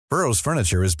Burrow's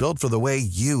furniture is built for the way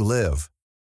you live.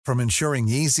 From ensuring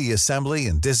easy assembly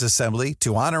and disassembly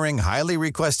to honoring highly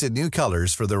requested new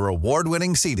colors for their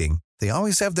award-winning seating, they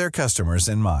always have their customers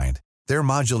in mind. Their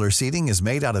modular seating is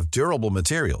made out of durable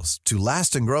materials to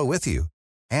last and grow with you.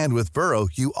 And with Burrow,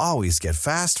 you always get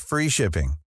fast, free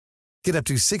shipping. Get up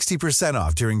to 60%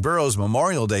 off during Burrow's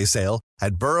Memorial Day sale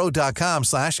at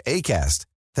burrow.com/ACAST.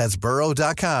 That's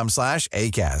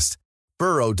burrow.com/ACAST.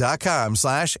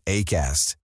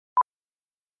 burrow.com/ACAST.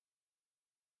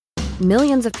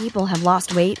 Millions of people have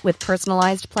lost weight with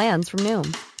personalized plans from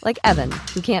Noom. Like Evan,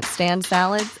 who can't stand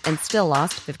salads and still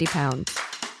lost 50 pounds.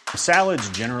 Salads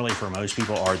generally for most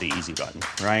people are the easy button,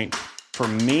 right? For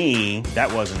me,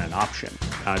 that wasn't an option.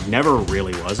 I never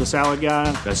really was a salad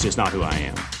guy. That's just not who I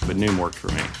am. But Noom worked for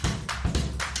me.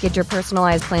 Get your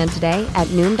personalized plan today at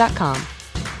Noom.com.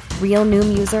 Real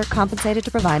Noom user compensated to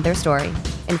provide their story.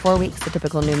 In 4 weeks, the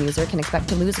typical Noom user can expect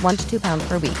to lose 1 to 2 pounds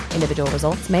per week. Individual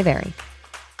results may vary.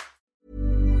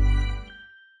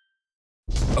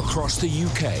 Across the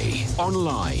UK,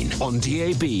 online, on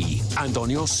DAB, and on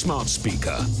your smart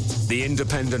speaker. The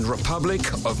Independent Republic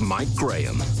of Mike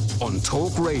Graham on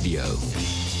Talk Radio.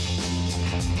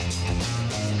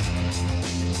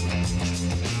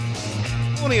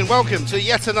 Morning and welcome to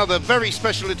yet another very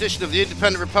special edition of the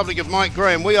Independent Republic of Mike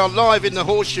Graham. We are live in the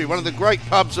Horseshoe, one of the great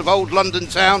pubs of old London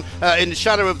town, in the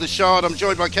shadow of the Shard. I'm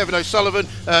joined by Kevin O'Sullivan,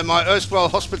 my erstwhile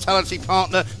hospitality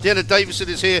partner. Deanna Davison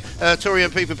is here, Tory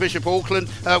MP for Bishop Auckland.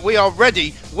 We are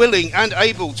ready, willing and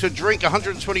able to drink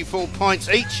 124 pints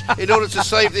each in order to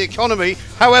save the economy.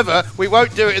 However, we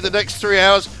won't do it in the next 3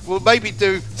 hours. We'll maybe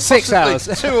do 6 hours,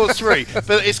 2 or 3.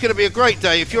 But it's going to be a great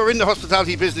day. If you're in the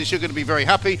hospitality business, you're going to be very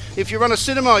happy. If you run a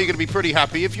cinema, you're going to be pretty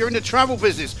happy. If you're in the travel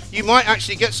business, you might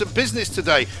actually get some business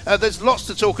today. There's lots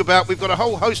to talk about. We've got a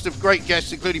whole host of great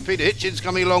guests, including Peter Hitchens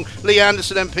coming along. Lee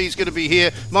Anderson MP is going to be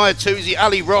here. Maya Toosey,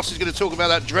 Ali Ross is going to talk about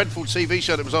that dreadful TV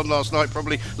show that was on last night,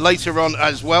 probably later on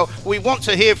as well. We want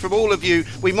to hear from all of you.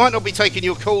 We might not be taking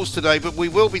your calls today, but we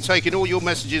will be taking all your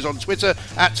messages on Twitter,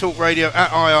 at Talk Radio,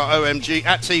 at IROMG,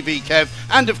 at TVKev,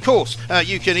 and of course,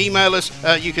 you can email us,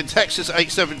 you can text us at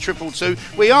 87222.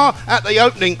 We are at the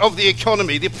opening of the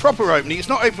economy, the proper opening. It's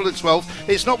not April the 12th.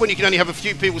 It's not when you can only have a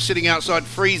few people sitting outside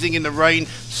freezing in the rain,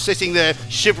 sitting there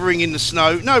shivering in the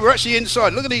snow. No, we're actually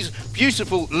inside. Look at these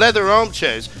beautiful leather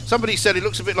armchairs. Somebody said it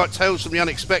looks a bit like Tales from the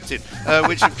Unexpected,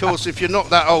 which of course if you're not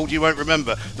that old you won't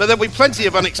remember. But there'll be plenty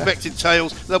of unexpected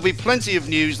tales, there'll be plenty of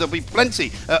news, there'll be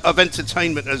plenty of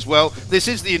entertainment as well. This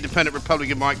is the Independent Republic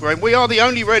of Mike Graham. We are the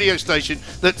only radio station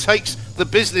that takes the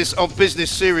business of business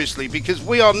seriously, because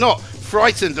we are not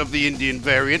frightened of the Indian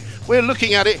variant. We're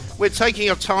looking at it, we're taking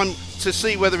our time to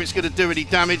see whether it's going to do any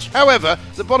damage. However,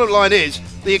 the bottom line is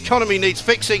the economy needs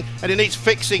fixing, and it needs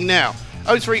fixing now.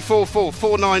 0344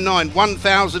 499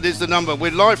 1000 is the number.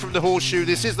 We're live from the Horseshoe.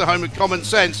 This is the home of common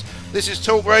sense. This is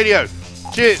Talk Radio.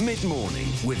 Cheers. Mid-morning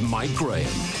with Mike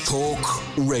Graham. Talk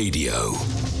Radio.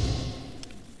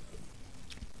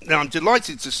 Now, I'm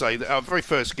delighted to say that our very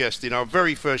first guest in our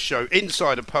very first show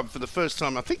inside a pub for the first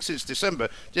time, I think since December,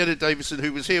 Deanna Davison,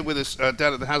 who was here with us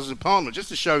down at the Houses of Parliament, just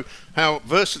to show how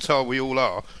versatile we all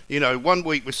are. You know, one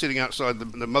week we're sitting outside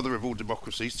the mother of all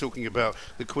democracies talking about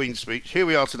the Queen's speech. Here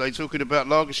we are today talking about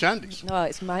lager shandies. Oh,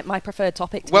 it's my preferred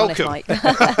topic, to Welcome. be honest,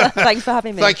 Mike. Thanks for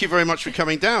having me. Thank you very much for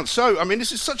coming down. So, I mean,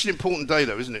 this is such an important day,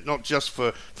 though, isn't it? Not just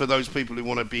for those people who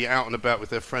want to be out and about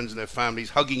with their friends and their families,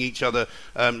 hugging each other,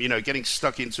 you know, getting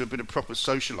stuck into a bit of proper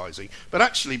socialising, but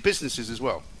actually businesses as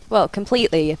well. Well,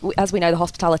 completely. As we know, the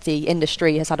hospitality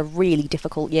industry has had a really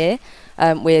difficult year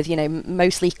with, you know,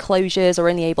 mostly closures or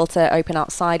only able to open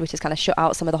outside, which has kind of shut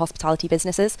out some of the hospitality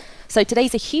businesses. So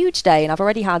today's a huge day, and I've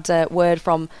already had word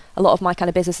from a lot of my kind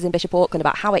of businesses in Bishop Auckland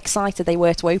about how excited they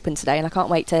were to open today, and I can't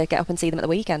wait to get up and see them at the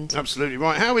weekend. Absolutely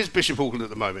right. How is Bishop Auckland at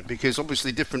the moment? Because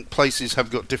obviously different places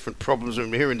have got different problems. And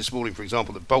we're hearing this morning, for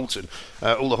example, that Bolton,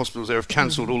 all the hospitals there have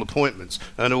cancelled all appointments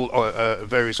and all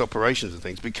various operations and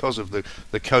things because of the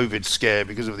COVID scare,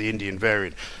 because of the Indian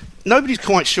variant. Nobody's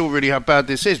quite sure really how bad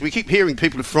this is. We keep hearing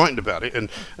people are frightened about it, and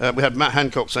we had Matt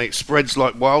Hancock saying it spreads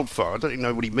like wildfire. I don't even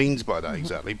know what he means by that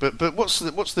exactly. But what's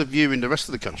the view in the rest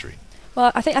of the country?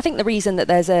 Well, I think the reason that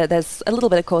there's a little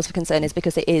bit of cause for concern is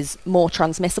because it is more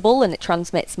transmissible and it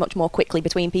transmits much more quickly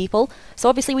between people. So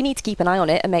obviously we need to keep an eye on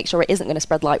it and make sure it isn't going to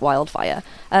spread like wildfire.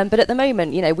 But at the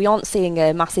moment, you know, we aren't seeing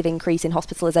a massive increase in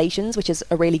hospitalisations, which is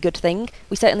a really good thing.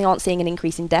 We certainly aren't seeing an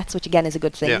increase in deaths, which again is a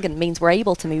good thing and means we're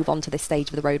able to move on to this stage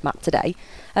of the roadmap today.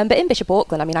 But in Bishop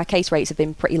Auckland, I mean, our case rates have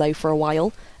been pretty low for a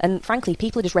while, and frankly,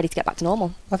 people are just ready to get back to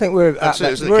normal. I think we're at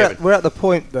the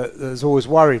point that has always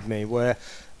worried me, where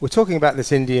we're talking about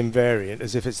this Indian variant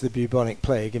as if it's the bubonic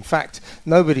plague. In fact,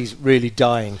 nobody's really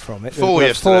dying from it. Four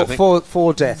yesterday, I think.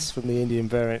 Four deaths from the Indian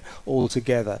variant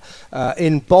altogether.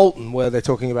 In Bolton, where they're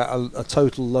talking about a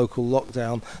total local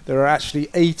lockdown, there are actually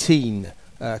 18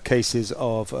 cases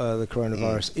of the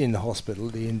coronavirus in hospital,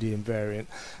 the Indian variant.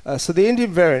 So the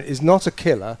Indian variant is not a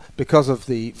killer because of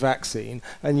the vaccine,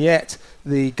 and yet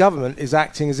the government is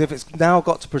acting as if it's now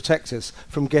got to protect us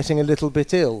from getting a little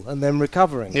bit ill and then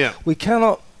recovering. Yeah. We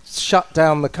cannot shut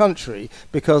down the country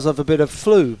because of a bit of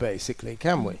flu, basically,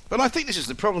 can we? But I think this is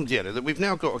the problem, Deanna, that we've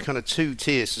now got a kind of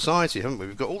two-tier society, haven't we?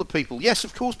 We've got all the people. Yes,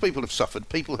 of course, people have suffered.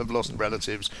 People have lost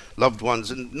relatives, loved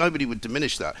ones, and nobody would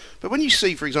diminish that. But when you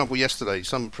see, for example, yesterday,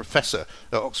 some professor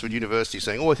at Oxford University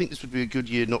saying, I think this would be a good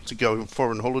year not to go on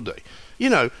foreign holiday. You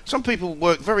know, some people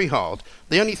work very hard.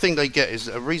 The only thing they get is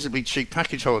a reasonably cheap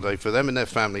package holiday for them and their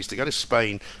families to go to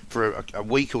Spain for a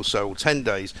week or so, or 10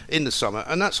 days in the summer,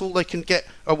 and that's all they can get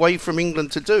away from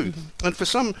England to do. Mm-hmm. And for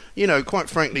some,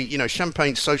 quite frankly,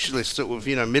 champagne socialist sort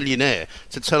of, millionaire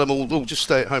to tell them all, just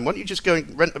stay at home. Why don't you just go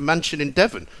and rent a mansion in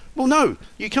Devon? Well, no,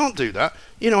 you can't do that.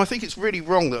 I think it's really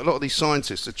wrong that a lot of these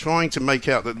scientists are trying to make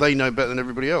out that they know better than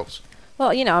everybody else. Well,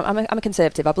 I'm a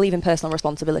conservative. I believe in personal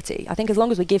responsibility. I think as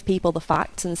long as we give people the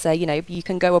facts and say, you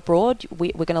can go abroad,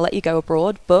 we're going to let you go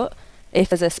abroad, but if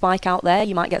there's a spike out there,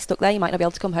 you might get stuck there, you might not be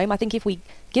able to come home. I think if we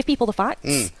give people the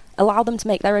facts, allow them to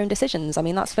make their own decisions. I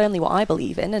mean, that's firmly what I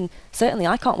believe in, and certainly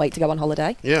I can't wait to go on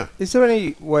holiday. Yeah. Is there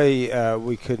any way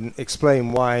we can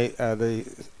explain why the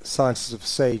scientists of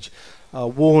SAGE are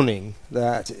warning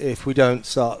that if we don't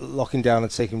start locking down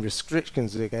and taking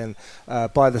restrictions again,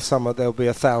 by the summer there'll be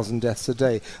 1,000 deaths a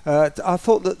day? I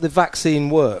thought that the vaccine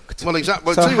worked. Well,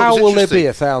 exactly. So how will there be 1,000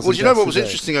 deaths a day? Well, do you know what was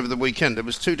interesting over the weekend? There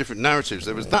was two different narratives.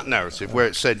 There was that narrative where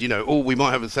it said, we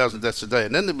might have 1,000 deaths a day.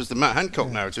 And then there was the Matt Hancock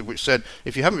narrative, which said,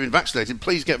 if you haven't been vaccinated,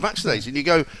 please get vaccinated. And you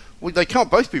go, well, they can't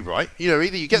both be right. Either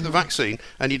you get the vaccine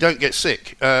and you don't get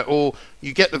sick, or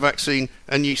you get the vaccine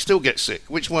and you still get sick.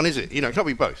 Which one is it? It can't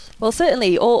be both. Well,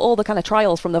 certainly all the kind of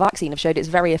trials from the vaccine have showed it's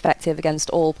very effective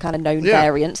against all kind of known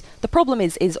variants. The problem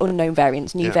is unknown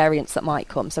variants, new variants that might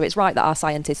come. So it's right that our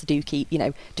scientists do keep,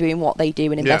 doing what they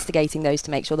do and investigating those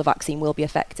to make sure the vaccine will be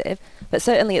effective. But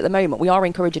certainly at the moment, we are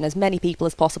encouraging as many people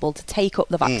as possible to take up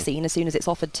the vaccine as soon as it's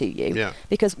offered to you. Yeah.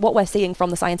 Because what we're seeing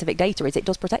from the scientific data is it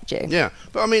does protect you. Yeah.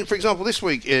 But I mean, for example, this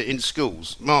week in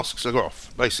schools, masks are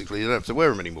off, basically. You don't have to wear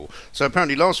them anymore. So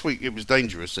apparently last week it was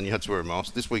dangerous and you had to wear a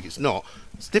mask. This week it's not.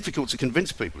 It's difficult to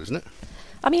convince people, isn't it?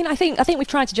 I mean, I think we've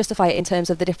tried to justify it in terms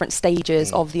of the different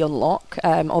stages of the unlock,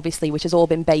 obviously, which has all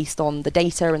been based on the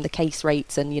data and the case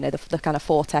rates and, the kind of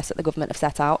 4 tests that the government have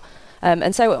set out.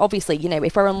 And so, obviously,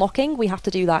 if we're unlocking, we have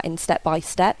to do that in step by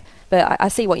step. But I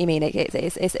see what you mean.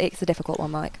 It's a difficult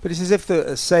one, Mike. But it's as if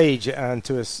the SAGE and,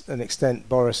 to an extent,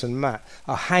 Boris and Matt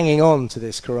are hanging on to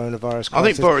this coronavirus crisis. I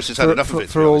think Boris has had enough of it,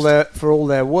 for all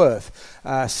their worth.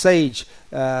 SAGE,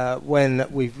 when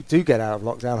we do get out of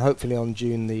lockdown, hopefully on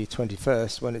June the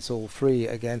 21st, when it's all free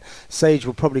again, SAGE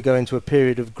will probably go into a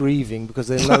period of grieving because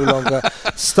they're no longer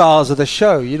stars of the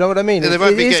show. You know what I mean? Yeah, they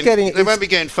won't be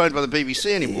getting phoned by the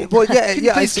BBC anymore. Well,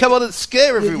 yeah, please come on and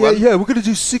scare everyone. Yeah, we're going to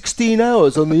do 16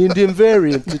 hours on the Indian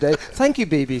variant today. Thank you,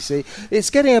 BBC. It's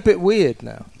getting a bit weird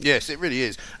now. Yes, it really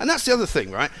is. And that's the other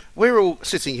thing, right? We're all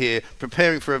sitting here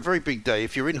preparing for a very big day.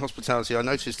 If you're in hospitality, I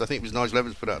noticed, I think it was Nigel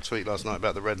Evans put out a tweet last night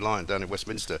about the Red Lion down in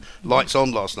Westminster. Lights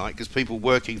on last night because people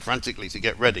working frantically to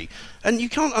get ready. And you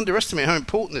can't underestimate how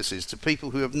important this is to people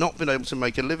who have not been able to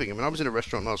make a living. I mean, I was in a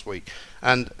restaurant last week,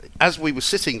 and as we were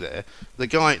sitting there,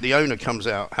 the owner comes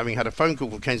out, having had a phone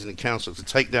call from Kensington Council to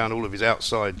take down all of his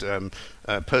outside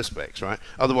perspex, right?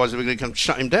 Otherwise, they were going to come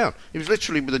shut him down. He was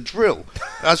literally with a drill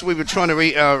as we were trying to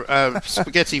eat our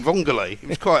spaghetti vongole. It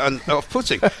was quite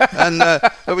off-putting. And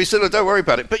but we said, don't worry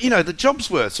about it. But, the jobs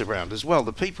worth around as well,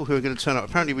 the people who are going to turn up.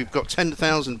 Apparently, we've got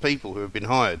 10,000 people who have been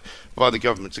hired by the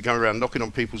government to go around knocking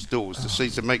on people's doors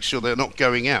to make sure they're not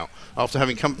going out after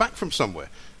having come back from somewhere.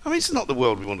 I mean, it's not the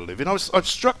world we want to live in. I was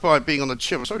struck by being on the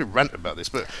tube. I'm sorry to rant about this,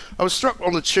 but I was struck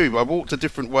on the tube. I walked a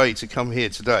different way to come here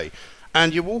today.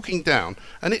 And you're walking down,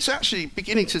 and it's actually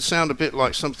beginning to sound a bit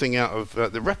like something out of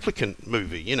the Replicant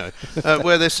movie,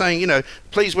 where they're saying,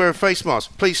 please wear a face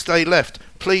mask, please stay left,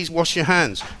 please wash your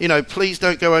hands, please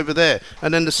don't go over there.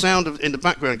 And then the sound in the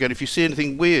background going, if you see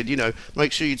anything weird,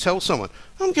 make sure you tell someone.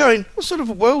 I'm going, what sort of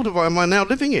a world am I now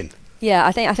living in? Yeah,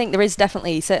 I think there is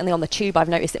definitely, certainly on the tube, I've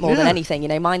noticed it more than anything.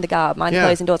 Mind the gap, mind the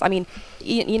closing doors. I mean,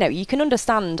 you can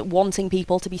understand wanting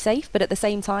people to be safe, but at the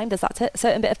same time, there's that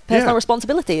certain bit of personal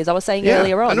responsibility, as I was saying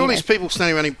earlier on. And all these people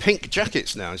standing around in pink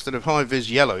jackets now instead of high-vis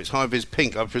yellow. It's high-vis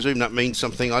pink. I presume that means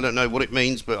something. I don't know what it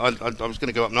means, but I was going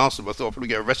to go up and ask them. I thought I'd probably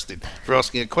get arrested for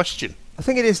asking a question. I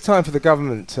think it is time for the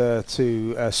government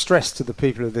to stress to the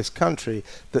people of this country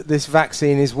that this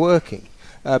vaccine is working.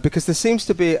 Because there seems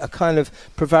to be a kind of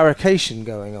prevarication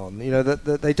going on,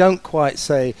 that they don't quite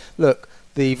say, look,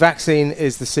 the vaccine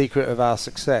is the secret of our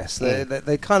success.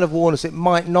 They kind of warn us it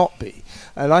might not be.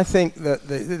 And I think that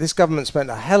this government spent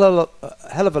a hell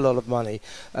of a lot of money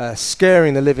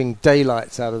scaring the living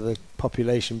daylights out of the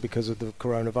population because of the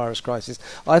coronavirus crisis.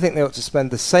 I think they ought to spend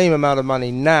the same amount of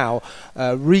money now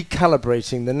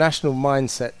recalibrating the national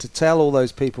mindset to tell all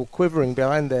those people quivering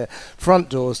behind their front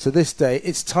doors to this day,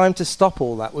 it's time to stop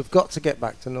all that. We've got to get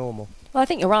back to normal. Well, I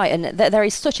think you're right, and there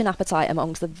is such an appetite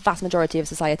amongst the vast majority of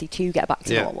society to get back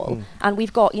to normal. And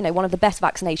we've got, one of the best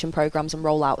vaccination programs and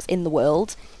rollouts in the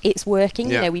world. It's working.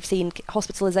 We've seen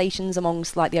hospitalizations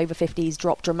amongst the over 50s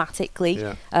drop dramatically,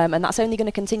 and that's only going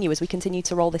to continue as we continue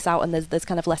to roll this out. And there's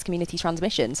kind of less community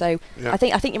transmission. So I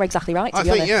think you're exactly right. To be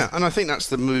honest. And I think that's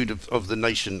the mood of the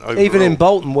nation overall. Even in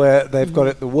Bolton, where they've got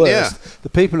it the worst, the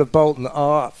people of Bolton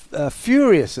are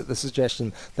furious at the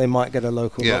suggestion they might get a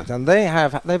local lockdown.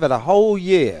 They've had a whole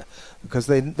year because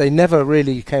they never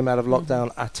really came out of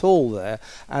lockdown at all there,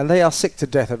 and they are sick to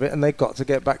death of it, and they've got to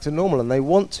get back to normal, and they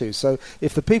want to. So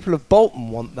if the people of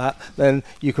Bolton want that, then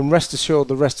you can rest assured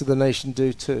the rest of the nation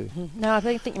do too. No, I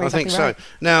think you're exactly right. So.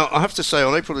 Now, I have to say,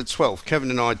 on April the 12th, Kevin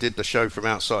and I did the show from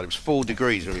outside. It was 4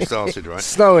 degrees when we started, right?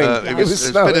 Snowing. It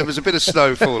was a bit of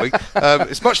snow falling.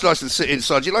 It's much nicer to sit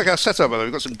inside. You like our setup, by the way?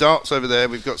 We've got some darts over there.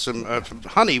 We've got some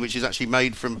honey, which is actually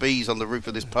made from bees on the roof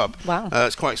of this pub. Wow.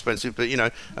 It's quite expensive, but,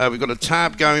 we've got a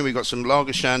tab going. We've got some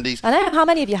lager shandies. I know. How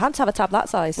many of you had to have a tab that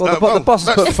size? Well, the boss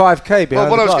has put 5k behind.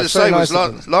 Well, what I was going to say was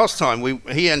was last time we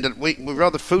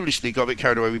rather foolishly got a bit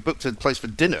carried away. We booked a place for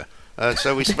dinner.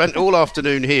 So we spent all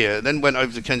afternoon here, then went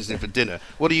over to Kensington for dinner.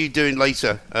 What are you doing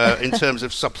later in terms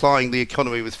of supplying the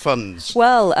economy with funds?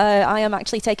 Well, I am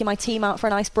actually taking my team out for a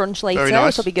nice brunch later,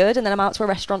 which will be good, and then I'm out to a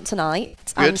restaurant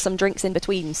tonight and some drinks in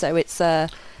between. So it's.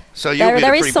 So you'll be in a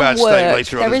pretty bad state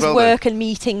later on as well. There is work and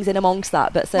meetings in amongst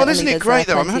that, but certainly isn't it great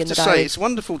though? I have to say, diary. It's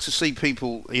wonderful to see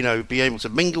people, be able to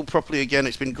mingle properly again.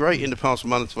 It's been great in the past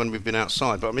month when we've been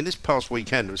outside, but I mean, this past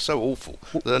weekend was so awful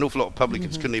that an awful lot of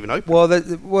publicans couldn't even open. Well,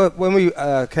 when we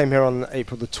came here on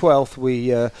April the 12th,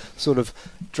 we sort of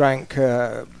drank.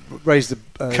 Raised a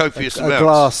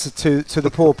glass to the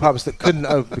poor pubs that couldn't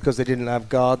open because they didn't have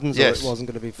gardens or it wasn't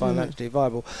going to be financially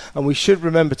viable. And we should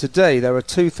remember today there are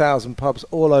 2,000 pubs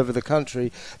all over the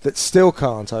country that still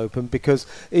can't open because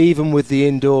even with the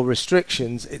indoor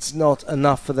restrictions, it's not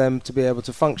enough for them to be able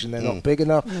to function. They're not big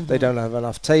enough. They don't have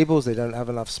enough tables. They don't have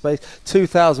enough space.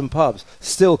 2,000 pubs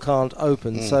still can't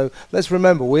open. So let's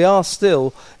remember, we are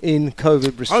still in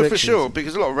COVID restrictions. Oh, for sure,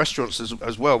 because a lot of restaurants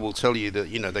as well will tell you that,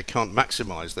 they can't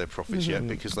maximise their profits yet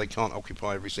because they can't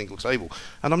occupy every single table.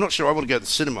 And I'm not sure I want to go to the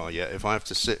cinema yet if I have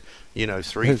to sit, 3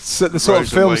 it's the sort of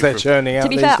films they're churning out. To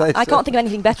be fair, I can't think of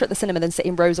anything better at the cinema than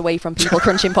sitting rows away from people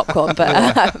crunching popcorn.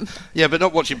 But yeah, but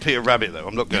not watching Peter Rabbit though.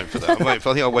 I'm not going for that. I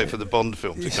think I'll wait for the Bond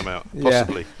film to come out,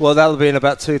 possibly. Well, that'll be in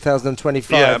about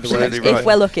 2025. Yeah, absolutely right. If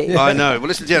we're lucky. I know. Well,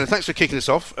 listen, Deanna, thanks for kicking us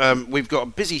off. We've got a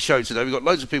busy show today. We've got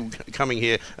loads of people coming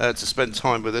here to spend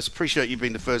time with us. Appreciate you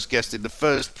being the first guest in the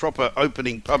first proper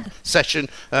opening pub session.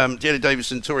 Deanna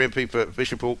Davison, Tory MP for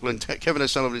Bishop Auckland, Kevin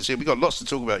O'Sullivan is here. We've got lots to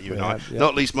talk about, you and I.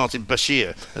 Not least Martin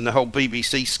Bashir and the whole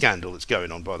BBC scandal that's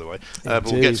going on, by the way. But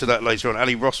we'll get to that later on.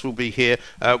 Ali Ross will be here.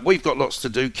 We've got lots to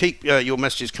do. Keep your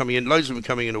messages coming in. Loads of them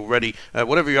coming in already.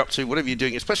 Whatever you're up to, whatever you're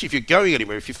doing, especially if you're going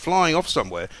anywhere, if you're flying off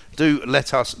somewhere, do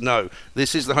let us know.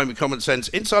 This is the home of Common Sense.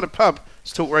 Inside a Pub,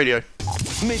 it's Talk Radio.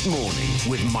 Mid-morning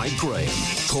with Mike Graham.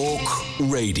 Talk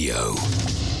Radio.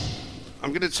 I'm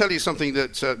going to tell you something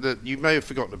that you may have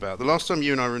forgotten about. The last time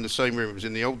you and I were in the same room, it was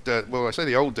in the old, I say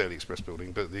the old Daily Express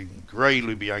building, but the grey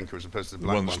Lubianka as opposed to the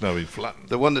black one. The one that's now been flattened.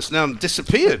 The one that's now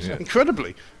disappeared,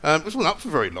 incredibly. It wasn't up for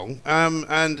very long.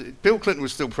 And Bill Clinton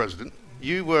was still president.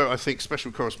 You were, I think,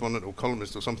 special correspondent or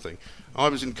columnist or something. I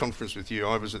was in conference with you.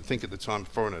 I was, I think, at the time,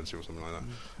 foreign editor or something like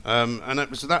that. And it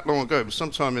was that long ago. It was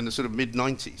sometime in the sort of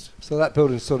mid-90s. So that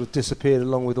building sort of disappeared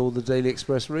along with all the Daily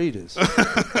Express readers.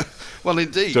 Well,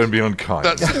 indeed. Don't be unkind.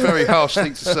 That's a very harsh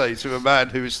thing to say to a man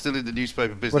who is still in the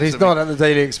newspaper business. Well, he's not at the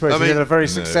Daily Express. He's in a very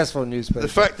successful newspaper. The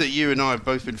fact that you and I have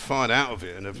both been fired out of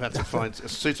it and have had to find a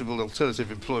suitable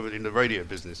alternative employment in the radio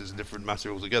business is a different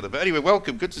matter altogether. But anyway,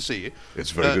 welcome. Good to see you.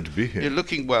 It's very good to be here. You're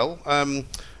looking well.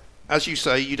 as you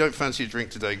say, you don't fancy a drink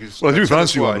today. Well, I do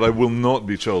fancy one, but I will not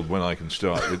be told when I can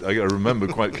start. I remember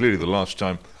quite clearly the last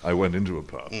time I went into a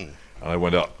pub. And I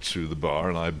went up to the bar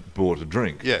and I bought a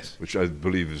drink, yes, which I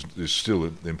believe is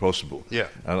still impossible. Yeah.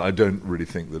 And I don't really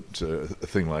think that a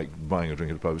thing like buying a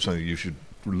drink at a pub is something you should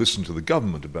listen to the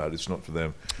government about. It's not for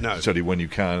them to tell you when you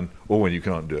can or when you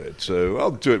can't do it. So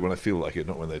I'll do it when I feel like it,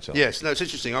 not when they tell me. Yes, no, it's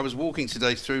interesting. I was walking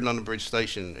today through London Bridge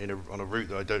Station on a route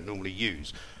that I don't normally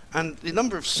use. And the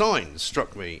number of signs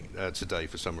struck me today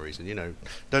for some reason. You know,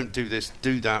 don't do this,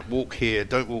 do that, walk here,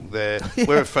 don't walk there,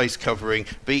 wear a face covering,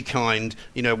 be kind,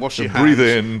 you know, wash your hands. Breathe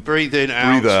in,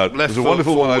 out, breathe out. Left There's a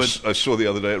wonderful forward. one I saw the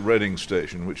other day at Reading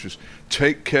Station, which was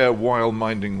take care while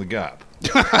minding the gap.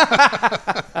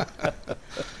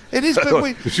 It is,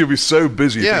 but you'll be so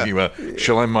busy thinking about,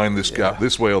 shall I mind this gap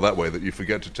this way or that way, that you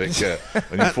forget to take care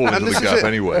and you fall into the gap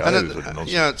anyway.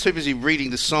 Too busy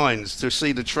reading the signs to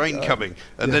see the train coming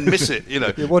and then miss it. You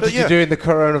know. Yeah, what did you do in the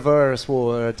coronavirus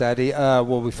war, Daddy?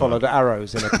 Well, we followed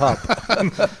arrows in a pub.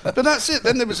 But that's it.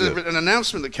 Then there was an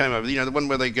announcement that came over. You know, the one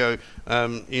where they go,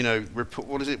 report,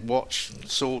 what is it? Watch,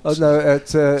 sort. Oh no,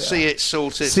 see it,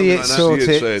 sort it. See it, sort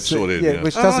it. Say it, sort it. Yeah,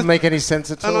 which doesn't make any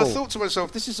sense at all. And I thought to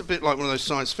myself, this is a bit like one of those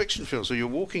science fiction films where you're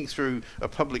walking through a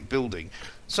public building,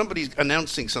 somebody's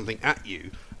announcing something at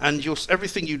you, and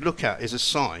everything you look at is a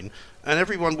sign, and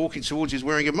everyone walking towards you is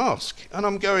wearing a mask. And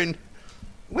I'm going,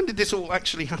 when did this all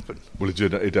actually happen? Well,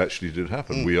 it actually did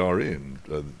happen. We are in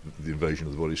the invasion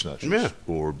of the body snatchers,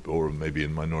 or maybe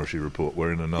in Minority Report,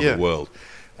 we're in another world.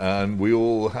 And we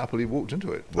all happily walked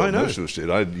into it. Well, most of us did.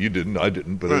 You didn't, I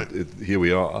didn't, but here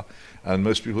we are. And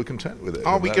most people are content with it.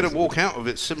 Are we going to walk out of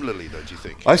it similarly, though, do you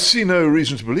think? I see no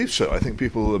reason to believe so. I think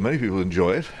many people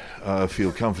enjoy it,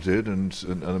 feel comforted,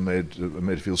 and are made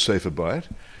to feel safer by it.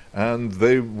 And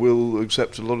they will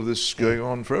accept a lot of this going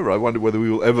on forever. I wonder whether we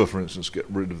will ever, for instance, get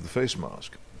rid of the face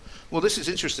mask. Well, this is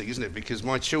interesting, isn't it? Because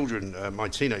my children, my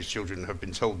teenage children, have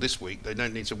been told this week they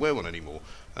don't need to wear one anymore,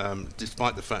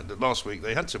 despite the fact that last week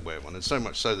they had to wear one, and so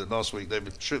much so that last week they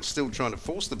were still trying to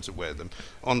force them to wear them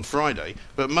on Friday,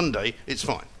 but Monday it's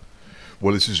fine.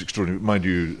 Well, this is extraordinary. Mind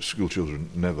you, school children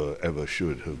never, ever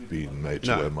should have been made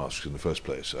to wear masks in the first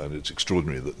place, and it's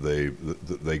extraordinary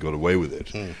that they got away with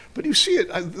it. But you see it,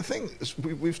 the thing is,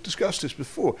 we've discussed this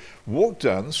before, walk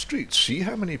down the street, see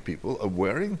how many people are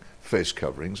wearing face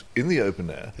coverings in the open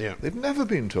air. They've never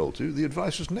been told to. The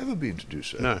advice has never been to do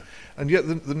so. No. And yet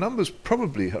the numbers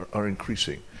probably are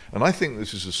increasing. And I think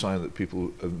this is a sign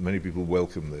that many people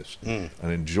welcome this and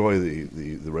enjoy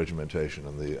the regimentation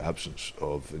and the absence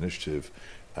of initiative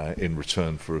in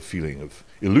return for a feeling of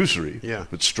illusory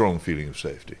but strong feeling of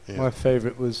safety. My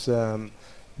favourite was my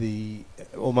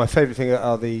favourite thing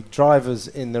are the drivers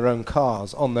in their own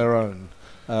cars on their own.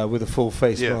 With a full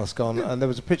face mask on. And there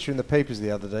was a picture in the papers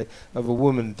the other day of a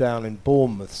woman down in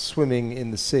Bournemouth swimming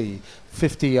in the sea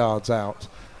 50 yards out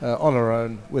on her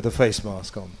own with a face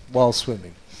mask on while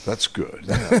swimming. That's good.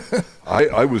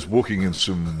 I was walking in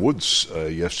some woods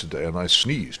yesterday and I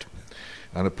sneezed.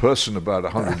 And a person about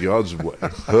 100 yards away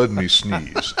heard me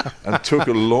sneeze and took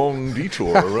a long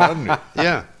detour around me.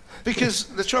 Yeah. Because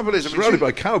the trouble is, surrounded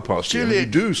by cow pasture, you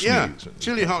do sneeze. Yeah,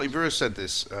 Julia Hartley-Brewer said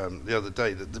this the other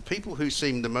day, that the people who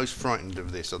seem the most frightened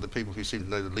of this are the people who seem to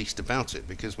know the least about it,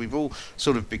 because we've all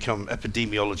sort of become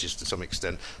epidemiologists to some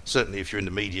extent. Certainly if you're in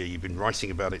the media, you've been writing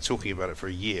about it, talking about it for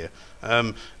a year.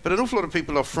 But an awful lot of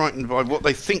people are frightened by what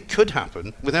they think could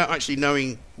happen without actually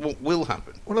knowing what will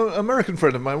happen. Well, an American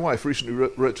friend of my wife recently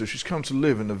wrote to her, she's come to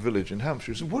live in a village in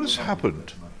Hampshire. She said, what has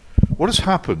happened? What has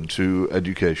happened to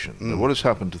education? What has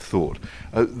happened to thought?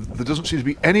 There doesn't seem to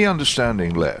be any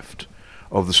understanding left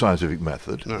of the scientific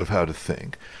method of how to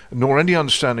think, nor any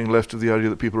understanding left of the idea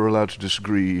that people are allowed to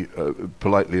disagree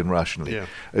politely and rationally.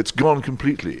 It's gone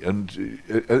completely, and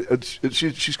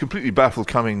she's completely baffled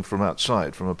coming from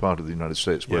outside, from a part of the United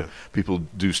States where people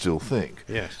do still think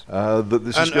that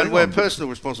this is going and where on. Personal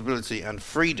responsibility and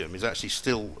freedom is actually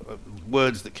still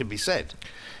words that can be said.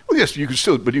 Well, yes, you can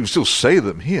still say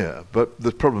them here. But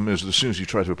the problem is that as soon as you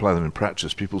try to apply them in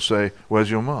practice, people say,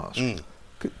 "Where's your mask?"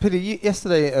 Peter,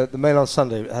 yesterday the Mail on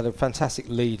Sunday had a fantastic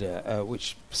leader,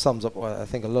 which sums up what I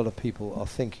think a lot of people are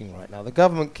thinking right now. The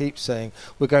government keeps saying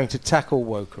we're going to tackle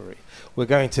wokery, we're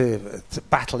going to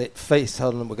battle it face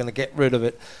on, and we're going to get rid of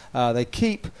it. They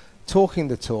keep talking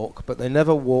the talk, but they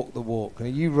never walk the walk.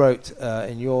 And you wrote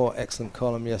in your excellent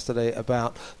column yesterday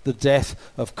about the death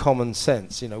of common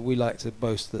sense. You know, we like to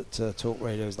boast that talk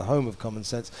radio is the home of common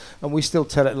sense, and we still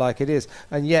tell it like it is.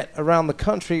 And yet, around the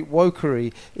country,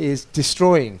 wokery is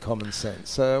destroying common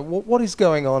sense. What is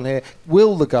going on here?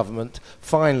 Will the government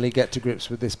finally get to grips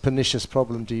with this pernicious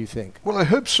problem, do you think? Well, I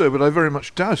hope so, but I very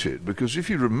much doubt it, because if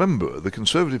you remember, the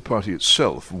Conservative Party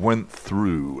itself went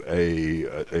through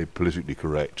a politically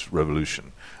correct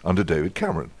revolution under David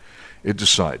Cameron. It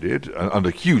decided, under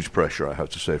huge pressure, I have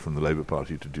to say, from the Labour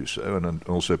Party to do so, and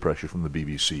also pressure from the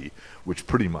BBC, which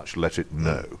pretty much let it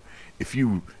know, if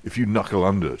you knuckle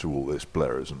under to all this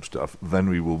Blairism stuff, then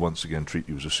we will once again treat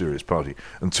you as a serious party.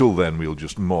 Until then, we'll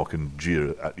just mock and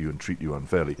jeer at you and treat you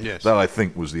unfairly. Yes. That, I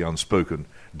think, was the unspoken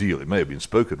deal. It may have been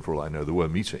spoken, for all I know. There were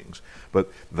meetings,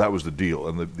 but that was the deal.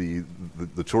 And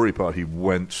the Tory party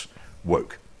went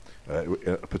woke.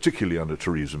 Particularly under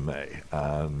Theresa May,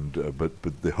 and but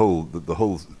the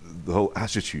whole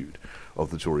attitude of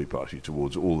the Tory party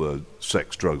towards all the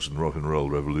sex, drugs, and rock and roll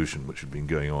revolution which had been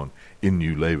going on in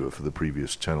New Labour for the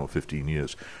previous 10 or 15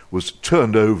 years was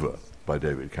turned over by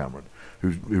David Cameron,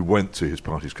 who went to his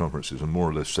party's conferences and more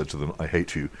or less said to them, "I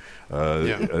hate you,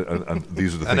 and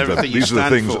these are the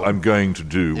things I'm going to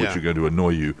do, which are going to annoy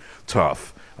you.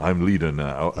 Tough. I'm leader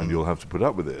now, and you'll have to put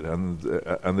up with it." And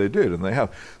they did, and they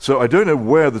have. So I don't know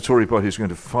where the Tory party is going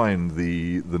to find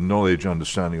the knowledge,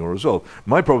 understanding, or resolve.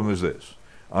 My problem is this.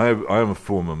 I am a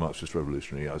former Marxist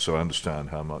revolutionary, so I understand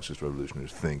how Marxist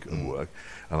revolutionaries think and work,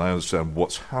 and I understand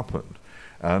what's happened.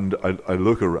 And I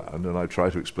look around, and I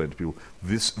try to explain to people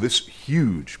this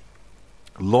huge,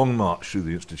 long march through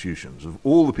the institutions of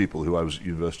all the people who I was at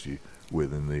university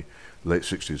with in the late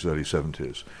 60s, early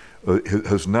 70s,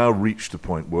 has now reached a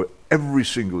point where every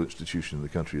single institution in the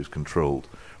country is controlled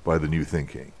by the new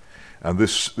thinking. And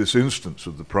this instance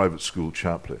of the private school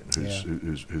chaplain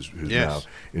who's now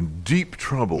in deep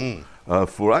trouble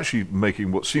for actually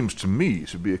making what seems to me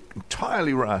to be an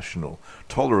entirely rational,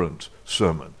 tolerant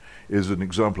sermon is an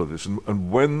example of this.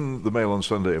 And when the Mail on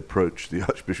Sunday approached the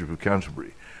Archbishop of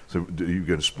Canterbury, so are you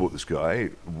going to support this guy?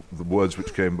 The words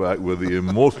which came back were the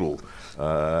immortal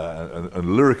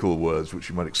and lyrical words which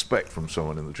you might expect from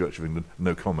someone in the Church of England.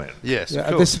 No comment. Yes, yeah,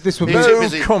 of course. This would no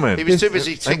comment. He was too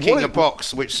busy ticking a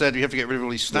box which said you have to get rid of all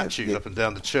these statues up and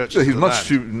down the churches. So he's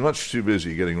much too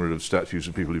busy getting rid of statues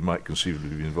of people who might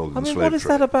conceivably be involved in the slave trade. What is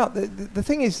that about? The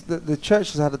thing is that the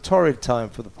Church has had a torrid time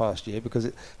for the past year because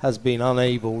it has been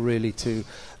unable really to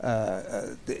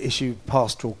issue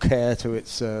pastoral care to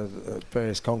its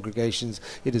various congregations.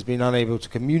 It has been unable to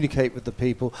communicate with the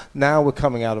people. Now we're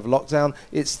coming out of lockdown.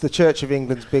 It's the Church of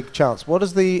England's big chance. What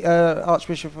does the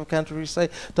Archbishop of Canterbury say?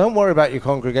 Don't worry about your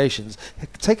congregations.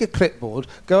 Take a clipboard,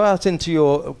 go out into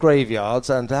your graveyards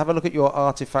and have a look at your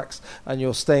artifacts and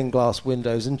your stained glass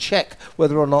windows and check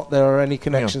whether or not there are any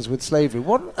connections with slavery.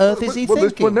 What on earth is he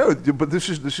thinking? No, but this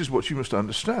is what you must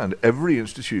understand. Every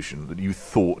institution that you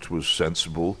thought was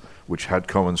sensible, which had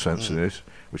common sense in it,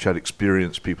 which had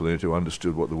experienced people in it who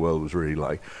understood what the world was really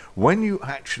like, when you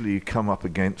actually come up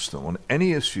against them on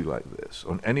any issue like this,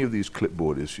 on any of these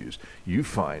clipboard issues, you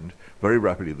find very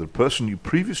rapidly that the person you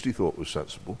previously thought was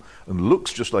sensible and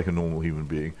looks just like a normal human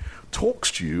being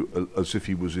talks to you as if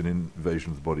he was in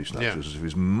Invasion of the Body Snatchers, as if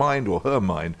his mind or her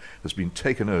mind has been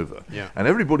taken over. And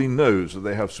everybody knows that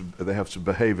they have to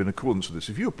behave in accordance with this.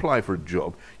 If you apply for a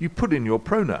job, you put in your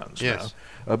pronouns now.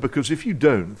 Because if you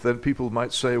don't, then people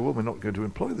might say, well, we're not going to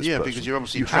employ this person. Yeah, because you're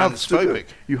obviously transphobic.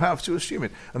 You have to assume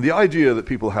it. And the idea that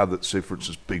people have that, say, for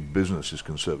instance, big business is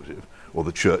conservative, or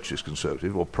the church is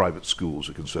conservative, or private schools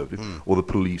are conservative, or the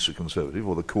police are conservative,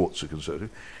 or the courts are conservative,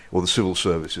 or the civil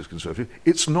service is conservative,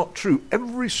 it's not true.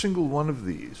 Every single one of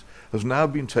these has now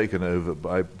been taken over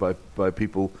by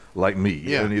people like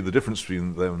me. Only the difference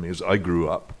between them and me is I grew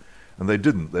up, and they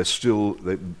didn't. They're still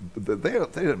they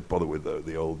don't bother with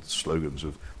the old slogans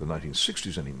of the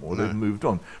 1960s anymore. They've moved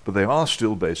on, but they are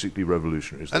still basically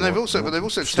revolutionaries. And they've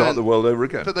also start the world over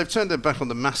again. But they've turned their back on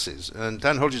the masses. And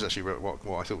Dan Hodges actually wrote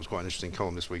what I thought was quite an interesting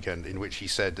column this weekend, in which he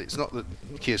said it's not that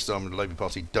Keir Starmer and the Labour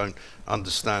Party don't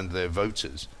understand their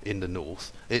voters in the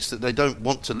north. It's that they don't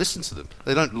want to listen to them.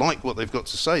 They don't like what they've got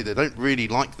to say. They don't really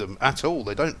like them at all.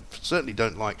 They certainly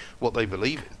don't like what they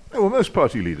believe in. Well, most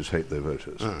party leaders hate their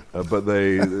voters, but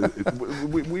they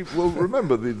we will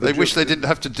remember they wish they didn't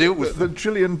have to deal with the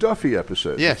Gillian Duffy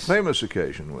episode. Yes, the famous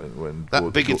occasion when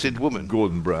that bigoted woman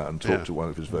Gordon Brown talked to one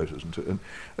of his voters,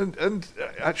 and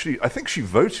actually I think she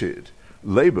voted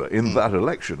Labour in that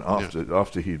election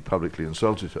after he'd publicly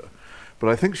insulted her. But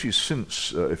I think she's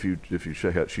since, if you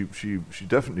check out, she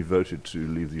definitely voted to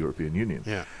leave the European Union.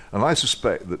 Yeah. And I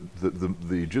suspect that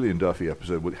the Gillian Duffy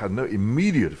episode had no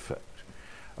immediate effect.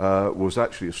 Was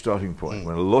actually a starting point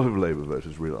when a lot of Labour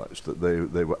voters realised that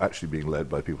they were actually being led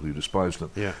by people who despised them.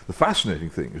 Yeah. The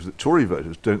fascinating thing is that Tory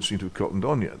voters don't seem to have cottoned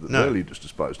on yet, that their leaders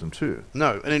despise them too.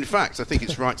 No, and in fact, I think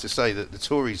it's right to say that the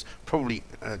Tories probably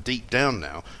deep down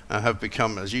now have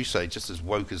become, as you say, just as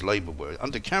woke as Labour were.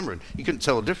 Under Cameron, you couldn't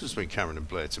tell the difference between Cameron and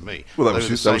Blair to me. Well, that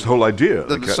was the whole idea.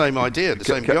 The same idea, the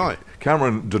same guy.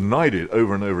 Cameron denied it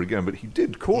over and over again, but he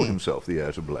did call himself the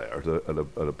heir to Blair at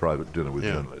a private dinner with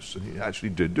journalists, and he actually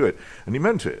did do it, and he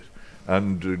meant it.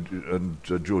 And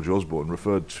George Osborne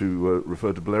referred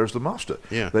to Blair as the master.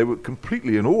 Yeah. They were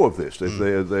completely in awe of this.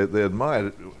 They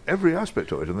admired every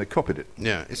aspect of it, and they copied it.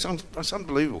 Yeah, it's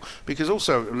unbelievable. Because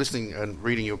also listening and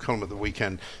reading your column at the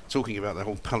weekend, talking about the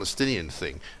whole Palestinian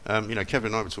thing. Kevin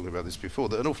and I were talking about this before.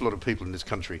 That an awful lot of people in this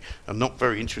country are not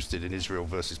very interested in Israel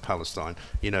versus Palestine.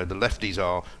 The lefties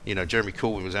are. Jeremy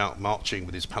Corbyn was out marching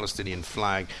with his Palestinian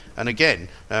flag, and again,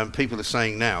 people are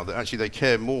saying now that actually they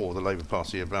care more, the Labour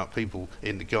Party, about people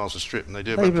in the Gaza Strip than they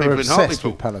do about people in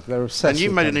Hartlepool. They're obsessed. And you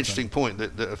with made an Palestine. interesting point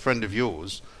that a friend of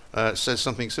yours says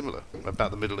something similar about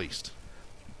the Middle East.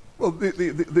 Well,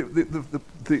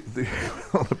 the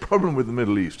problem with the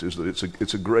Middle East is that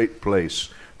it's a great place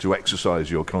to exercise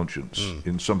your conscience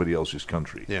in somebody else's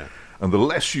country. Yeah. And the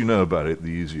less you know about it, the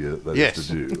easier that is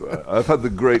to do. I've had the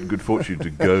great good fortune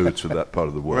to go to that part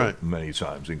of the world many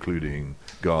times, including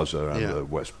Gaza and the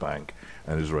West Bank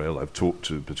and Israel. I've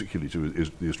talked particularly to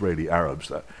the Israeli Arabs,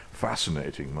 that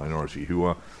fascinating minority who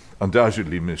are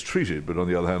undoubtedly mistreated, but on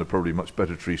the other hand are probably much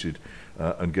better treated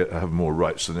and have more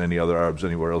rights than any other Arabs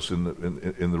anywhere else in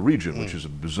the region, which is a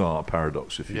bizarre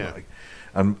paradox, if you like.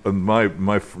 And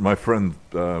my friend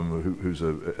who's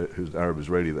an Arab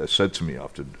Israeli there said to me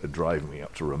after driving me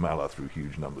up to Ramallah through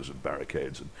huge numbers of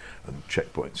barricades and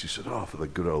checkpoints, he said, "Oh, for the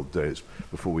good old days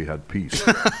before we had peace,"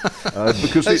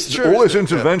 because all this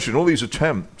intervention, all these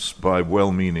attempts by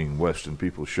well-meaning Western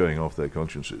people showing off their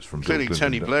consciences, from including Bill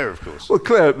Tony Clinton Blair, of course.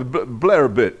 Well, Blair a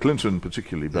bit, Clinton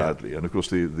particularly badly, and of course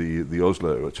the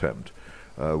Oslo attempt,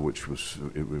 which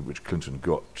Clinton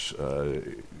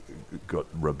got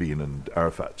Rabin and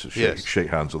Arafat to shake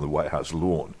hands on the White House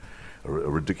lawn, a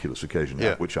ridiculous occasion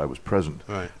at which I was present.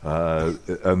 Right.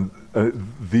 And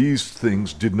these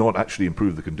things did not actually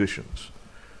improve the conditions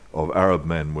of Arab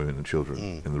men, women and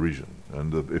children in the region.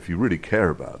 And if you really care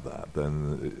about that,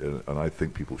 then, and I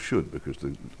think people should, because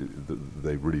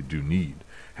they really do need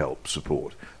help,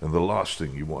 support, and the last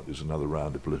thing you want is another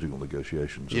round of political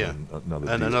negotiations and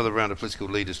another round of political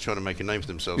leaders trying to make a name for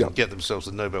themselves and get themselves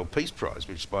the Nobel Peace Prize,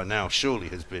 which by now surely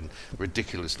has been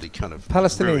ridiculously kind of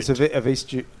Palestinians of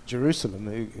East Jerusalem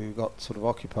who got sort of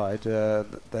occupied,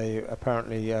 they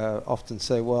apparently often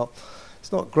say, well,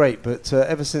 it's not great, but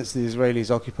ever since the Israelis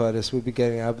occupied us, we've been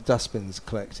getting our dustbins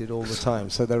collected all the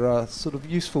time. So there are sort of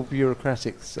useful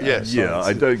bureaucratic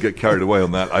I don't get carried away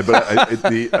on that. But I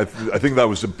think that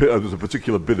was a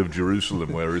particular bit of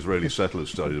Jerusalem where Israeli settlers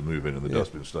started to move in and the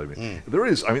dustbins started. There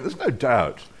is, there's no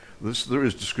doubt, there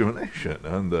is discrimination,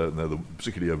 and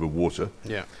particularly over water.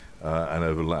 Yeah. And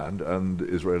over land, and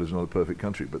Israel is not a perfect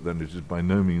country, but then it is by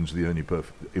no means the only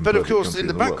imperfect But of course, country in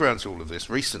the world. background to all of this,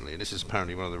 recently, and this is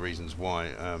apparently one of the reasons why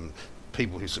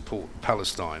people who support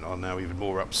Palestine are now even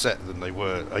more upset than they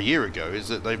were a year ago, is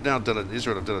that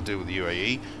Israel have done a deal with the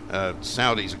UAE.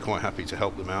 Saudis are quite happy to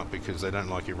help them out because they don't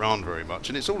like Iran very much,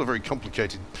 and it's all a very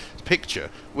complicated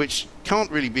picture, which can't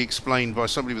really be explained by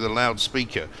somebody with a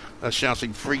loudspeaker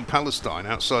shouting "Free Palestine"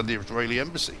 outside the Israeli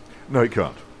embassy. No, it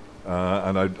can't.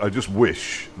 And I just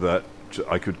wish that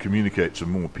I could communicate to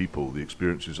more people the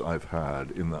experiences I've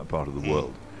had in that part of the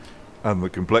world and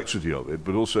the complexity of it,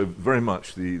 but also very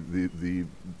much the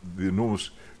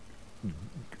enormous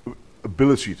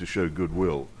ability to show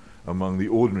goodwill among the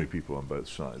ordinary people on both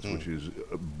sides, which is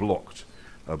blocked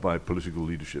by political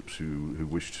leaderships who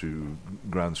wish to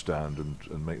grandstand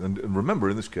and make. And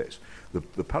remember, in this case,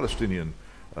 the Palestinian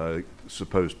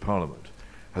supposed parliament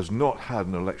has not had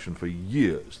an election for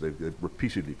years. They've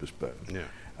repeatedly postponed. Yeah.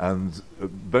 And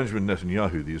Benjamin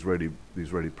Netanyahu, the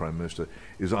Israeli Prime Minister,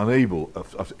 is unable,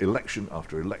 after election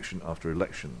after election after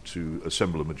election, to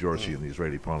assemble a majority in the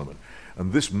Israeli Parliament.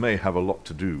 And this may have a lot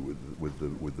to do with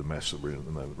the mess that we're in at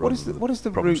the moment. What is the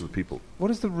problems of the people?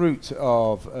 What is the root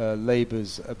of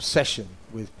Labour's obsession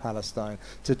with Palestine?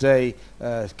 Today,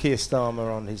 Keir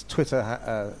Starmer on his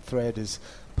Twitter thread is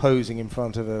posing in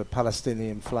front of a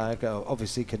Palestinian flag,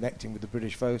 obviously connecting with the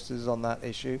British voters on that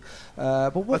issue.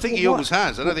 But I think he always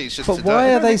has. I don't think it's just But today.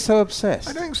 why are they so obsessed?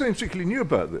 I don't think something particularly new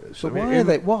about this. But why are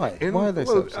they? Why? Why are they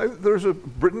so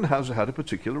obsessed? Britain has had a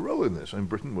particular role in this. I mean,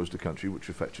 Britain was the country which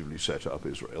effectively set up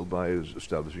Israel by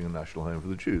establishing a national home for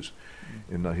the Jews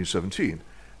in 1917.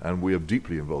 And we are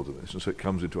deeply involved in this, and so it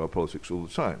comes into our politics all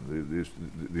the time.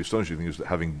 The astonishing thing is that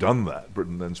having done that,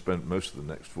 Britain then spent most of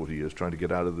the next 40 years trying to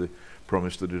get out of the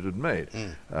promise that it had made.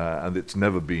 And it's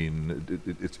never been,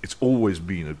 it's always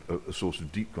been a source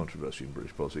of deep controversy in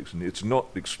British politics, and it's not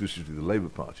exclusively the Labour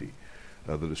Party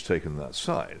that has taken that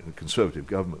side. And conservative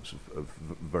governments have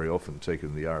very often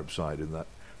taken the Arab side in that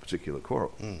particular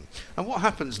quarrel. And what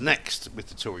happens next with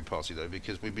the Tory party, though?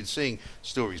 Because we've been seeing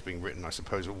stories being written, I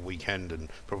suppose, all weekend and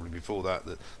probably before that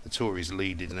the Tories'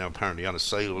 lead is now apparently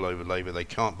unassailable over Labour.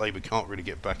 Labour can't really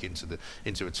get back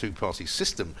into a two-party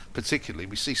system. Particularly,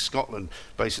 we see Scotland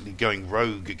basically going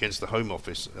rogue against the Home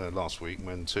Office last week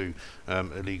when two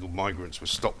illegal migrants were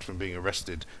stopped from being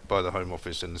arrested by the Home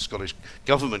Office, and the Scottish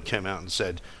government came out and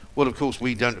said, well, of course,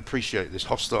 we don't appreciate this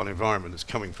hostile environment that's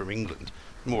coming from England.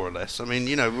 More or less. I mean,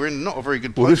 we're in not a very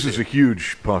good place. Well, this is here. a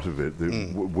huge part of it.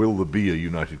 Will there be a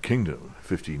United Kingdom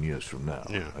 15 years from now?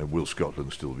 Yeah. Will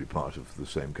Scotland still be part of the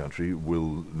same country?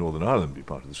 Will Northern Ireland be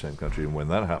part of the same country? And when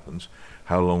that happens,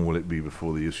 how long will it be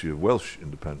before the issue of Welsh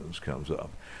independence comes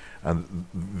up? And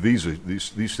these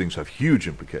things have huge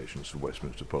implications for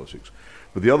Westminster politics.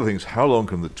 But the other thing is, how long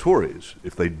can the Tories,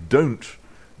 if they don't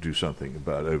do something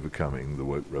about overcoming the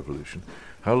woke revolution,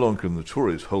 how long can the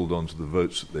Tories hold on to the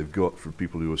votes that they've got from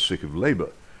people who are sick of Labour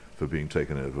for being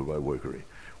taken over by wokery?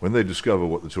 When they discover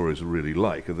what the Tories are really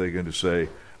like, are they going to say,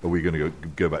 are we going to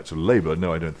go back to Labour?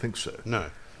 No, I don't think so. No.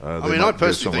 I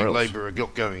personally think Labour are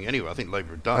not going anywhere. I think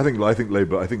Labour are done. I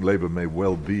think Labour may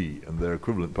well be, and their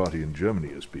equivalent party in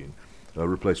Germany has been,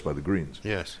 replaced by the Greens.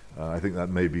 Yes. I think that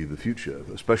may be the future,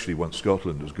 especially once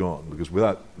Scotland has gone, because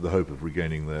without the hope of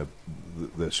regaining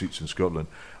their seats in Scotland,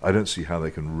 I don't see how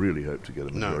they can really hope to get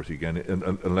a majority again,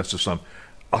 unless there's some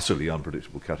utterly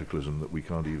unpredictable cataclysm that we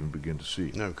can't even begin to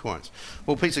see. No, quite.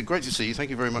 Well, Peter, great to see you. Thank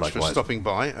you very much Likewise. for stopping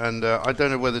by. And I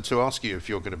don't know whether to ask you if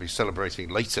you're going to be celebrating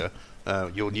later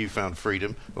your newfound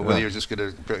freedom, or whether you're just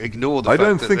going to ignore the fact that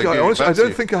I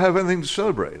don't think I have anything to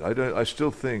celebrate. I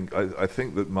still think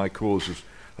that my cause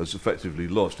has effectively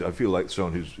lost. I feel like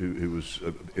someone who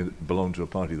belonged to a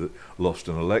party that lost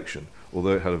an election,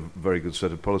 although it had a very good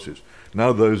set of policies.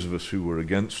 Now those of us who were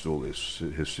against all this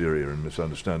hysteria and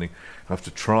misunderstanding have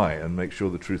to try and make sure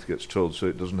the truth gets told so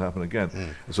it doesn't happen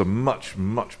again. It's a much,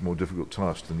 much more difficult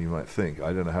task than you might think.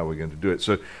 I don't know how we're going to do it.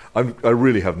 So I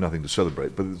really have nothing to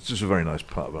celebrate, but it's just a very nice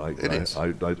pub.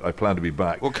 I plan to be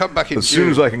back. We'll come back in as soon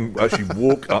as I can actually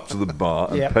walk up to the bar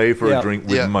and pay for a drink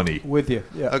with money. With you,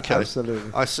 okay.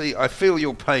 Absolutely. I feel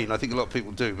your pain. I think a lot of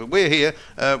people do. But we're here.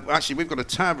 Actually, we've got a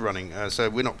tab running, so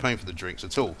we're not paying for the drinks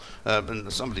at all.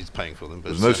 And somebody's paying for them. But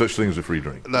there's no such thing as a free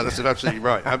drink. No, that's absolutely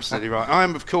right. Absolutely right. I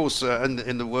am, of course,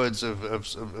 in the words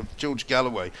of George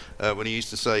Galloway, when he used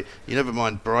to say, you never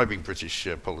mind bribing British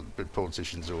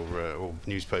politicians or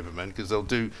newspaper men, because they'll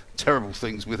do terrible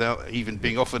things without even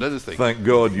being offered anything. Thank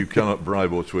God you cannot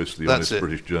bribe or twist the honest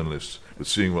British journalists, but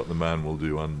seeing what the man will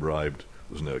do unbribed,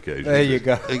 there's no occasion. There you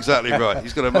go. Exactly right.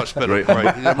 He's got a much better Great.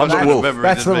 brain. He's a much better memory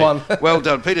That's than the me. one. Well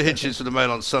done. Peter Hitchens for the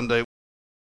Mail on Sunday.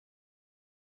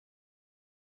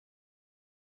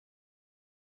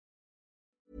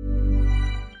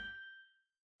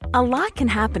 A lot can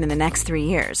happen in the next 3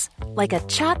 years. Like a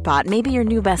chatbot may be your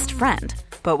new best friend.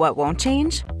 But what won't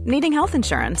change? Needing health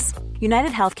insurance.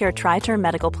 United Healthcare Tri-Term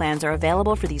Medical Plans are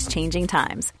available for these changing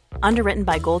times. Underwritten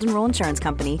by Golden Rule Insurance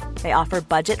Company, they offer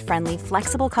budget-friendly,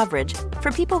 flexible coverage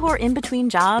for people who are in between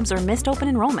jobs or missed open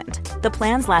enrollment. The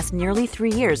plans last nearly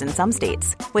 3 years in some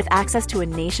states, with access to a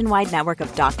nationwide network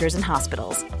of doctors and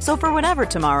hospitals. So for whatever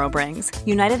tomorrow brings,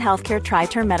 United Healthcare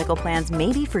Tri-Term Medical Plans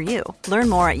may be for you. Learn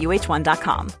more at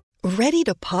uh1.com. Ready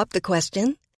to pop the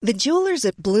question? The jewelers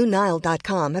at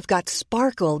BlueNile.com have got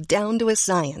sparkle down to a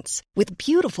science with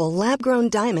beautiful lab-grown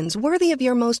diamonds worthy of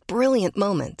your most brilliant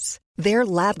moments. Their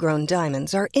lab-grown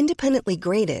diamonds are independently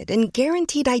graded and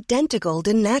guaranteed identical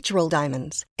to natural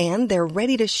diamonds, and they're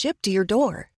ready to ship to your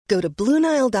door. Go to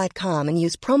BlueNile.com and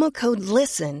use promo code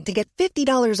LISTEN to get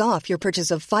 $50 off your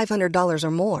purchase of $500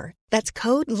 or more. That's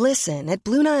code LISTEN at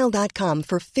BlueNile.com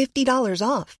for $50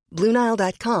 off.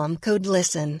 BlueNile.com, code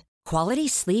LISTEN. Quality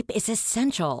sleep is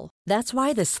essential. That's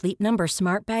why the Sleep Number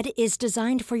Smart Bed is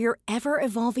designed for your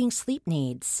ever-evolving sleep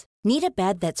needs. Need a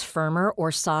bed that's firmer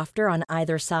or softer on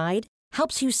either side?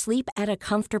 Helps you sleep at a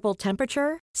comfortable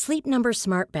temperature? Sleep Number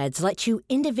Smart Beds let you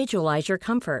individualize your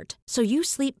comfort so you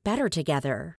sleep better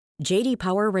together. J.D.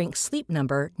 Power ranks Sleep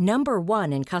Number number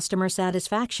 1 in customer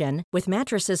satisfaction with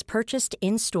mattresses purchased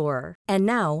in-store. And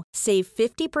now, save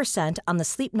 50% on the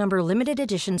Sleep Number Limited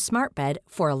Edition Smart Bed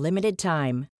for a limited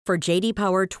time. For J.D.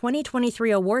 Power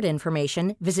 2023 award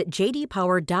information, visit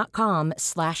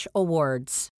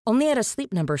jdpower.com/awards. Only at a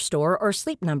Sleep Number store or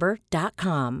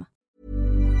sleepnumber.com.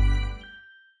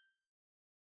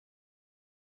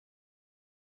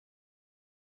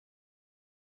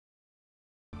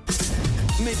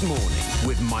 Mid-morning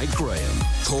with Mike Graham.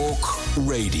 Talk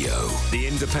Radio. The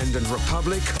Independent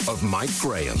Republic of Mike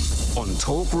Graham on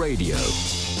Talk Radio.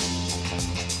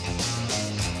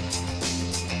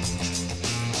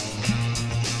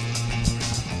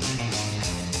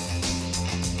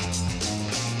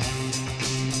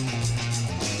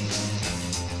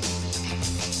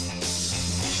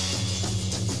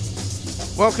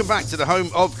 Welcome back to the home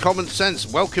of common sense.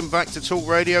 Welcome back to Talk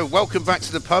Radio. Welcome back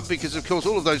to the pub, because, of course,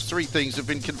 all of those three things have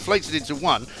been conflated into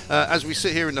one. As we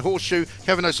sit here in the Horseshoe,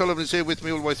 Kevin O'Sullivan is here with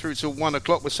me all the way through till 1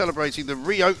 o'clock. We're celebrating the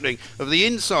reopening of the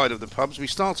inside of the pubs. We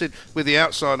started with the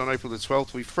outside on April the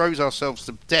 12th. We froze ourselves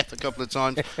to death a couple of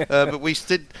times, but we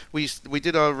did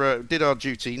our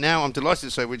duty. Now I'm delighted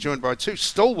to say we're joined by two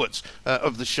stalwarts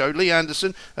of the show. Lee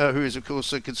Anderson, who is, of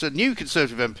course, a new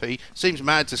Conservative MP. Seems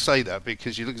mad to say that,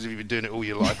 because you look as if you've been doing it all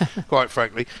your life, quite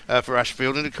frankly, for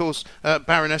Ashfield, and of course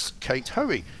Baroness Kate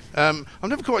Hoey. I'm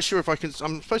never quite sure if I'm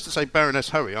supposed to say Baroness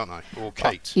Hoey, aren't I, or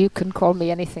Kate? You can call me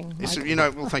anything. Well,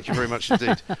 thank you very much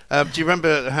indeed. Do you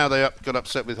remember how they got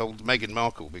upset with old Meghan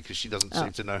Markle, because she doesn't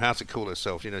seem to know how to call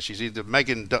herself? You know, she's either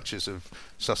Meghan Duchess of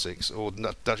Sussex or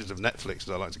Duchess of Netflix, as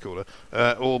I like to call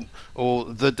her, or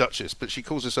the Duchess, but she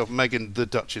calls herself Meghan the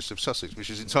Duchess of Sussex, which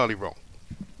is entirely wrong.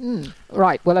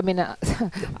 Right. Well, I mean,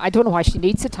 I don't know why she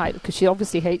needs a title, because she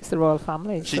obviously hates the royal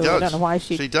family. She does. I don't know why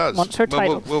she does. wants her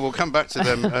title. We'll come back to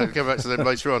them.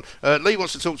 Later on. Lee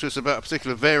wants to talk to us about a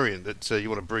particular variant that you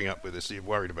want to bring up with us that you're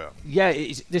worried about. Yeah,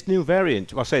 it's this new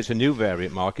variant. Well, I say it's a new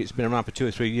variant, Mark. It's been around for 2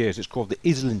 or 3 years. It's called the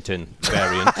Islington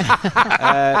variant.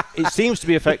 It seems to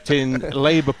be affecting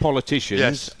Labour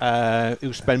politicians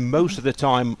who spend most of the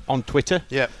time on Twitter.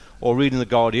 Yeah. Or reading The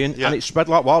Guardian, and it's spread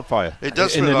like wildfire. It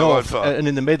does in spread the like north wildfire. And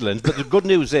in the Midlands. But the good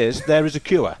news is there is a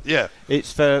cure. Yeah.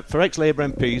 It's for ex-Labour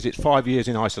MPs, it's 5 years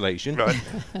in isolation. Right.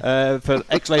 For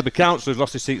ex-Labour councillors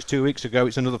lost their seats 2 weeks ago,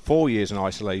 it's another 4 years in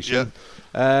isolation.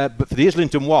 Yeah. But for the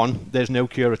Islington one, there's no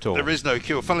cure at all. There is no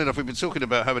cure. Funnily enough, we've been talking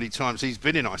about how many times he's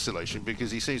been in isolation, because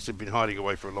he seems to have been hiding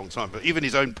away for a long time. But even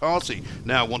his own party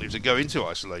now want him to go into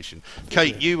isolation.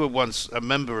 Kate, you were once a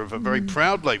member of a very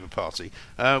proud Labour Party,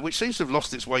 which seems to have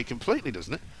lost its way completely,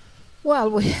 doesn't it?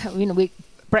 Well,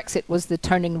 Brexit was the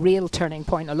real turning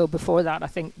point, although before that I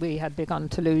think we had begun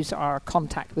to lose our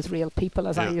contact with real people,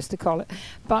 as I used to call it.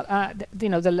 But,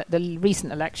 the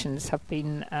recent elections have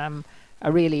been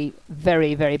a really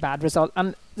very, very bad result.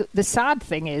 And the sad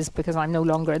thing is, because I'm no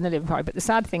longer in the Labour Party, but the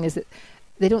sad thing is that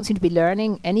they don't seem to be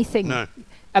learning anything. No.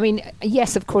 I mean,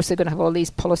 yes, of course they're going to have all these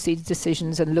policy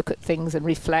decisions and look at things and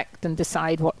reflect and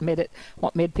decide what made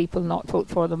people not vote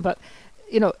for them. But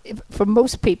for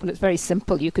most people, it's very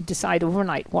simple. You could decide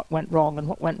overnight what went wrong, and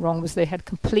what went wrong was they had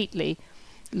completely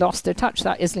lost their touch.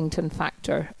 That Islington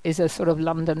factor is a sort of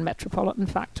London metropolitan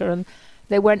factor, and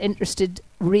they weren't interested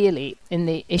really in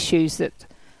the issues that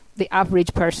the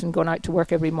average person going out to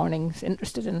work every morning is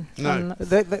interested in. No.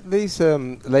 These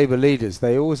Labour leaders,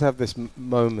 they always have this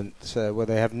moment where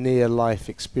they have near-life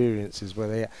experiences where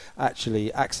they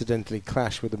actually accidentally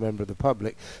clash with a member of the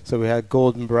public. So we had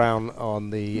Gordon Brown on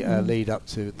the lead up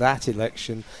to that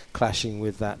election, clashing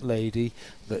with that lady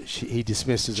that he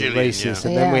dismissed as Gillian, a racist.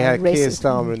 And then we had Keir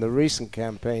Starmer in the recent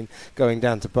campaign going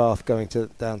down to Bath, down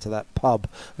to that pub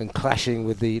and clashing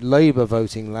with the Labour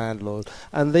voting landlord.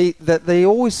 And they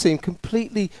always seem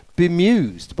completely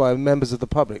bemused by members of the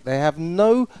public. They have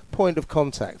no point of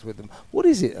contact with them. What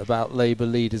is it about Labour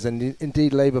leaders and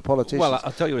indeed Labour politicians? Well,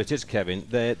 I'll tell you what it is, Kevin.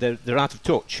 They're out of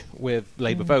touch with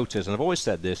Labour voters, and I've always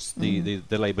said this: the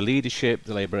Labour leadership,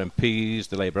 the Labour MPs,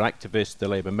 the Labour activists, the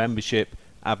Labour membership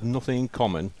have nothing in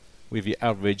common with your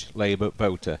average Labour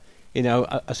voter.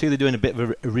 I see they're doing a bit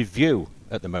of a review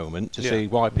at the moment to see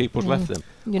why people's left them.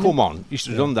 Come on, you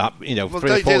should have done that, 3 or 4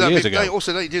 years ago.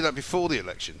 They do that before the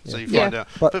election, so you find out.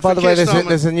 But by the way,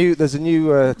 there's a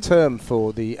new term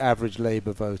for the average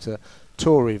Labour voter: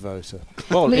 Tory voter.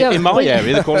 Well, in my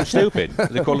area, they call them stupid.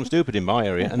 They call them stupid in my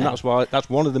area, and that's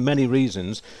one of the many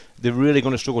reasons they're really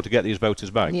going to struggle to get these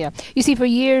voters back. Yeah, you see, for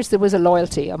years there was a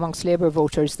loyalty amongst Labour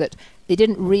voters that they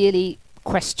didn't really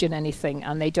question anything,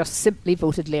 and they just simply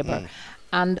voted Labour.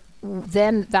 And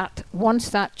then that once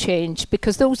that changed,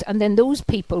 because those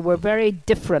people were very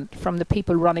different from the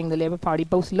people running the Labour Party,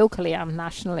 both locally and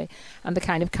nationally, and the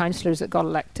kind of councillors that got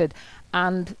elected.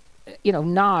 And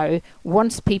now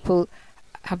once people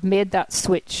have made that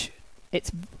switch,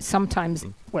 it's sometimes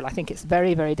I think it's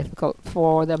very, very difficult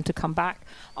for them to come back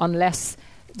unless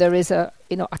there is a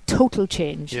total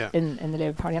change in the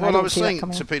Labour Party. And I was saying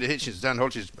to Peter Hitchens, Dan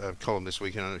Hodges' column this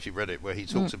week, I don't know if you read it, where he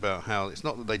talks about how it's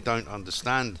not that they don't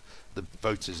understand the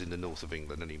voters in the north of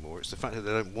England anymore. It's the fact that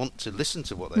they don't want to listen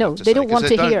to what they have to say. They don't want to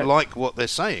hear. They don't like what they're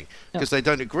saying because they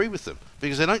don't agree with them.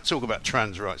 Because they don't talk about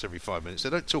trans rights every 5 minutes. They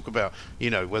don't talk about,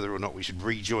 whether or not we should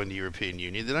rejoin the European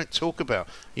Union. They don't talk about,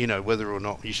 whether or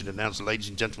not you should announce ladies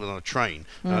and gentlemen on a train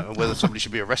and whether somebody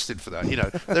should be arrested for that.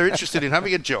 They're interested in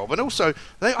having a job. And also,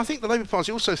 I think the Labour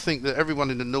Party also think that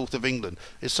everyone in the north of England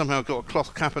has somehow got a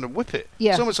cloth cap and a whippet.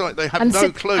 Yeah. It's almost like they have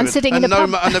no clue and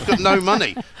they've got no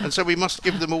money. And so we must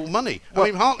give them all money. I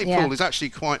mean, Hartlepool is actually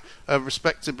quite a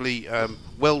respectably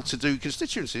well-to-do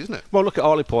constituency, isn't it? Well, look at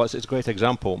Hartlepool. It's a great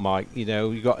example, Mike.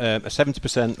 You've got a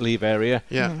 70% Leave area.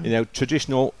 Yeah.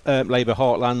 Traditional Labour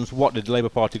heartlands. What did the Labour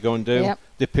Party go and do? Yep.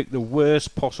 They picked the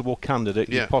worst possible candidate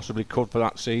you possibly could for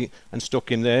that seat and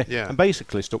stuck him there, and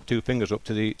basically stuck two fingers up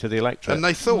to the electorate. And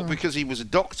they thought because he was a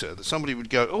doctor that somebody would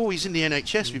go, oh, he's in the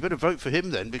NHS, we better vote for him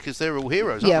then because they're all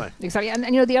heroes, aren't they? Exactly.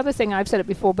 And the other thing, I've said it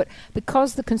before, but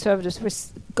because the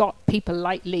Conservatives got people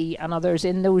like Lee and others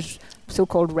in those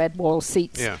so-called red wall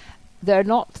seats, they're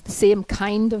not the same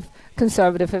kind of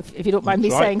Conservative, if you don't mind me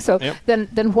saying so,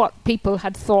 than what people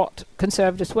had thought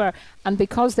Conservatives were. And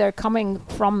because they're coming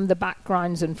from the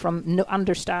backgrounds and from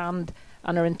understand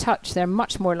and are in touch, they're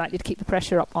much more likely to keep the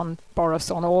pressure up on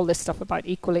Boris on all this stuff about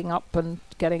equaling up and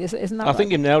getting... Isn't that I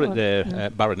think you've nailed it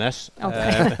there, Baroness.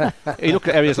 Okay. You look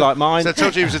at areas like mine... So I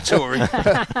told you he was a Tory.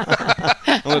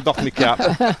 I'm going to doff my cap.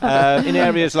 In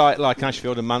areas like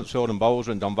Ashfield and Mansfield and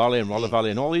Bowler and Don Valley and Roller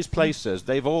Valley and all these places,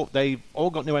 they've all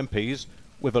got new MPs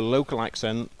with a local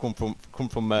accent, come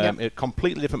from a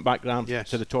completely different background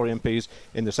to the Tory MPs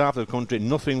in the south of the country.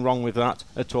 Nothing wrong with that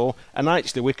at all. And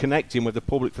actually, we're connecting with the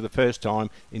public for the first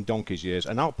time in donkey's years,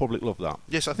 and our public love that.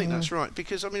 Yes, I think that's right.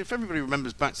 Because, I mean, if everybody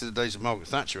remembers back to the days of Margaret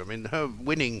Thatcher, I mean, her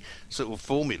winning sort of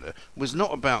formula was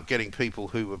not about getting people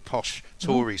who were posh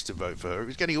Tories to vote for her. It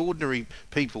was getting ordinary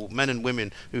people, men and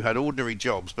women, who had ordinary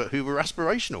jobs, but who were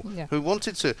aspirational, who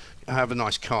wanted to have a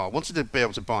nice car, wanted to be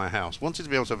able to buy a house, wanted to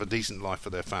be able to have a decent life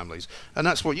for their families, and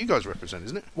that's what you guys represent,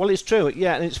 isn't it? Well, it's true,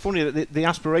 and it's funny that the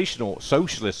aspirational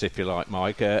socialists, if you like,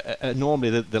 Mike, are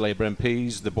normally the Labour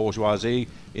MPs, the bourgeoisie,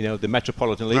 the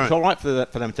metropolitan elite. It's all right for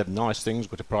them to have nice things,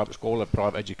 go to private school, have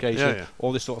private education,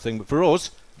 all this sort of thing, but for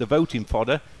us, the voting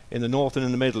fodder in the north and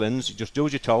in the Midlands, you just do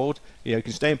as you're told. You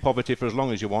can stay in poverty for as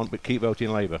long as you want, but keep voting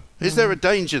Labour. Is there a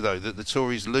danger, though, that the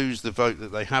Tories lose the vote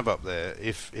that they have up there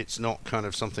if it's not kind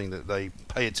of something that they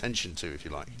pay attention to, if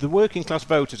you like? The working class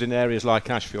voters in areas like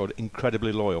Ashfield are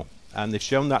incredibly loyal, and they've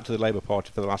shown that to the Labour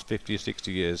Party for the last 50 or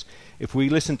 60 years. If we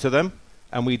listen to them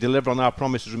and we deliver on our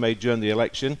promises we made during the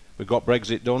election, we've got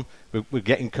Brexit done, we're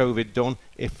getting COVID done.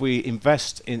 If we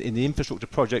invest in the infrastructure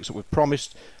projects that we've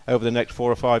promised over the next 4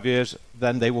 or 5 years,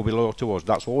 then they will be loyal to us.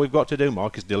 That's all we've got to do,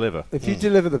 Mark, is deliver. If you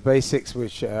deliver the basics,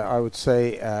 which I would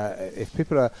say, if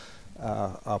people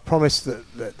are promised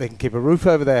that they can keep a roof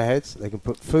over their heads, they can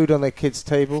put food on their kids'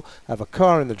 table, have a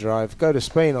car in the drive, go to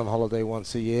Spain on holiday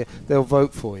once a year, they'll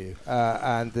vote for you.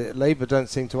 And Labour don't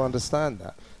seem to understand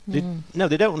that. No,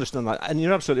 they don't understand that, and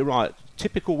you're absolutely right.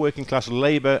 Typical working class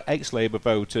Labour, ex-Labour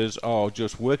voters are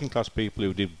just working class people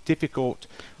who do difficult,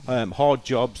 hard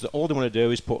jobs. That all they want to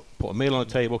do is put a meal on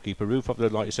the table, keep a roof over their,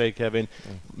 like you say, Kevin.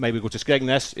 Maybe go to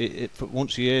Skegness for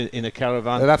once a year in a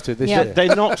caravan. They'll have to this year.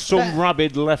 They're not some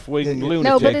rabid left-wing lunatic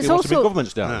no, but it's who wants to also, be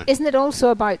government's down. Isn't it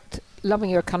also about loving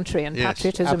your country and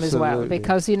patriotism as well?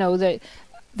 Because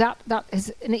that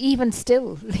is, and even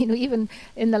still, even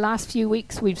in the last few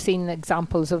weeks, we've seen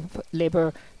examples of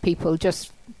Labour people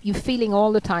just you feeling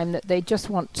all the time that they just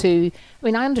want to. I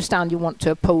mean, I understand you want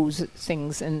to oppose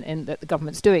things in that the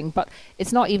government's doing, but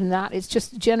it's not even that. It's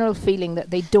just general feeling that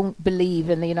they don't believe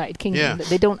in the United Kingdom, that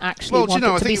they don't actually want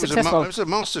it to be successful. It was a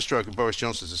masterstroke of Boris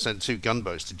Johnson to send 2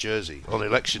 gunboats to Jersey on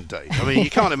election day. I mean, you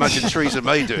can't imagine Theresa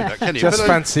May doing that, can you? Just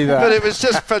fancy that. But it was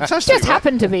just fantastic. Just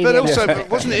happened to be. But also,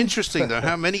 wasn't it interesting, though,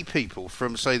 how many people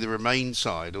from, say, the Remain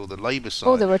side or the Labour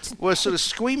side were sort of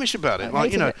squeamish about it?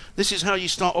 Like, this is how you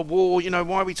start a war,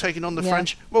 why are we taking on the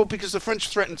French? Well, because the French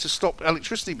threatened to stop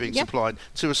electricity being supplied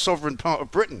to a sovereign part of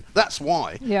Britain. That's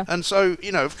why. And so,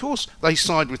 of course, they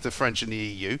side with the French and the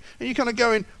EU. And you're kind of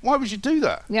going, why would you do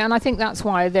that? Yeah, and I think that's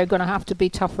why they're going to have to be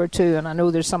tougher too. And I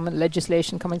know there's some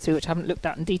legislation coming through which I haven't looked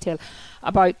at in detail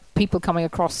about people coming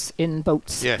across in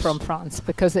boats from France,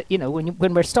 because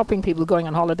when we're stopping people going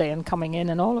on holiday and coming in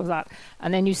and all of that,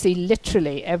 and then you see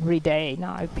literally every day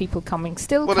now people coming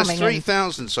in. Well, there's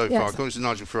 3,000 so far, according to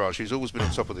Nigel Farage, who's always been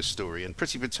on top of this story. And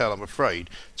Priti Patel, I'm afraid,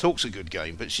 talks a good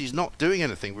game, but she's not doing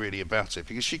anything really about it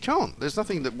because she can't. There's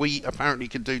nothing that we apparently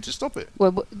can do to stop it.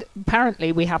 Well,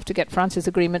 apparently we have to get France's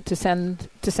agreement to send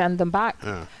them back.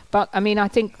 Yeah. But I mean, I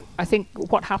think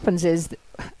what happens is,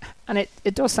 and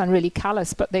it does sound really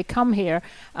callous, but they come here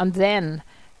and then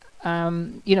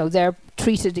they're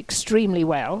treated extremely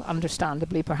well,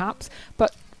 understandably perhaps,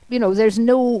 but there's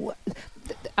no.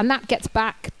 And that gets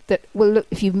back that, well, look,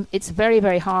 it's very,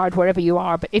 very hard wherever you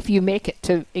are, but if you make it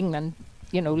to England,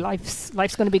 life's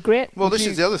going to be great. Well, this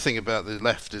is the other thing about the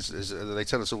left is they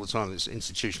tell us all the time it's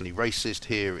institutionally racist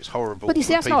here, it's horrible. But you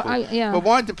see, that's people. Well,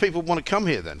 why do people want to come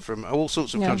here then from all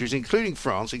sorts of countries, including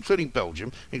France, including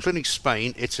Belgium, including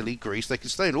Spain, Italy, Greece? They can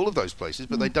stay in all of those places,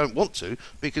 but they don't want to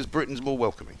because Britain's more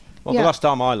welcoming. Well, the last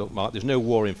time I looked, Mark, there's no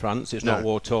war in France. It's not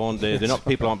war-torn.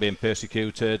 People aren't being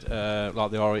persecuted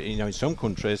like they are, in some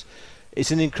countries. It's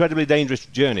an incredibly dangerous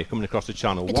journey coming across the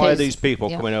channel. Why are these people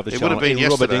coming over the channel? It would have been in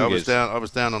rubber yesterday. dinghies? I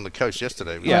was down on the coast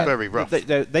yesterday. It was very rough.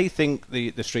 They think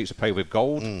the streets are paved with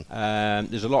gold.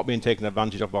 There's a lot being taken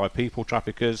advantage of by people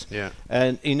traffickers. Yeah.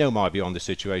 And my view on this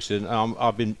situation.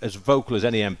 I've been as vocal as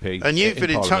any MP. And you've been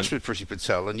in touch with Priti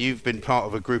Patel, and you've been part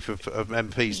of a group of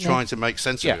MPs trying to make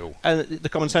sense of it all. And the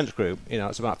Common Sense group,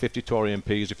 it's about 50 Tory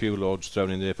MPs, a few Lords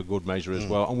thrown in there for good measure as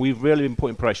well. And we've really been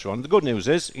putting pressure on. The good news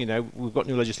is, we've got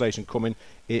new legislation coming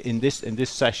in this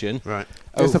session. Right.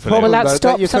 There's a problem, though,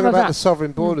 that you're talking about the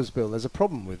Sovereign Borders Bill. There's a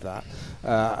problem with that.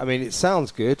 I mean, it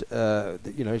sounds good.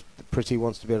 Priti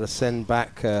wants to be able to send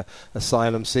back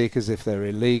asylum seekers if they're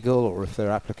illegal or if their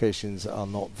applications are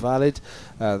not valid.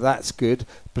 That's good.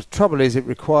 But the trouble is it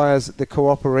requires the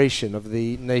cooperation of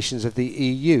the nations of the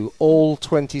EU. All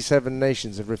 27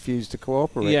 nations have refused to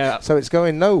cooperate. Yeah. So it's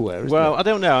going nowhere, isn't it? Well, I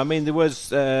don't know. I mean, there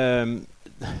was...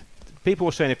 people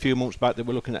were saying a few months back that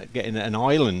we're looking at getting an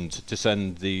island to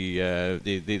send the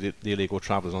illegal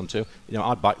travellers onto.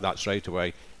 I'd back that straight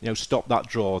away. Stop that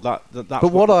draw. That's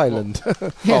but what island?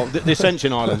 Well, the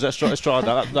Ascension Islands. Let's try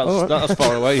that. That's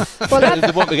far away. Well,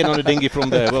 they won't be getting on a dinghy from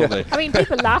there, will they? I mean,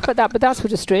 people laugh at that, but that's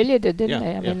what Australia did, didn't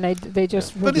they? I mean, they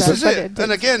just. But this is it.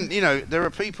 And again, there are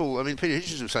people. I mean, Peter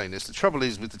Hitchens was saying this. The trouble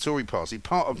is with the Tory party.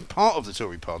 Part of the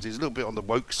Tory party is a little bit on the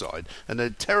woke side, and they're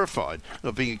terrified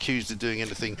of being accused of doing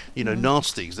anything,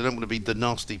 nasty. Because they don't want to be the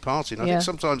nasty party. And I think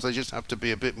sometimes they just have to be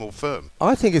a bit more firm.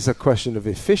 I think it's a question of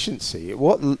efficiency.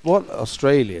 What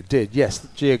Australia did, yes,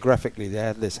 geographically they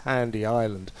had this handy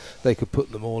island, they could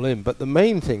put them all in, but the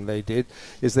main thing they did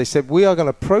is they said, we are going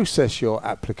to process your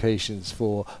applications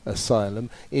for asylum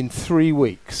in 3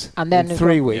 weeks. And then in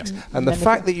 3 weeks. Yeah. And the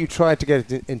fact that you tried to get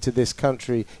it into this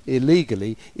country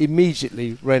illegally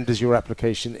immediately renders your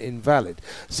application invalid.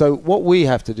 So what we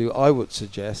have to do, I would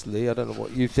suggest, Lee, I don't know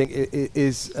what you think,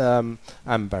 is and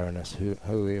Baroness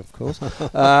Hoey, of course,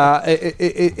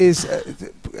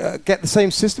 get the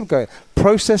same system going.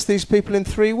 Process these people in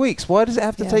 3 weeks. Why does it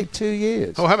have to take 2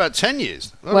 years? Oh, how about 10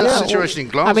 years? Well, the situation in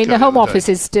Glasgow. I mean, the Home Office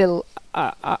is still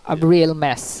a real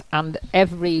mess, and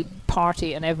every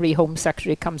party and every Home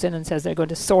Secretary comes in and says they're going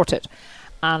to sort it,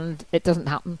 and it doesn't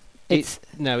happen. It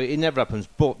never happens.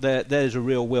 But there's a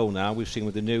real will now. We've seen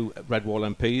with the new Red Wall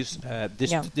MPs.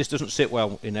 This doesn't sit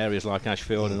well in areas like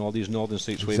Ashfield and all these northern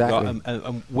seats we've got.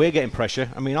 And we're getting pressure.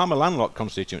 I mean, I'm a landlocked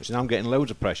constituency, and I'm getting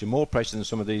loads of pressure, more pressure than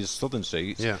some of these southern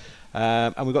seats. Yeah.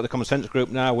 And we've got the Common Sense group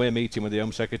now. We're meeting with the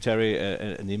Home Secretary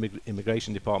and the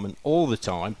Immigration Department all the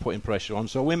time, putting pressure on.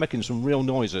 So we're making some real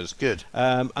noises. Good.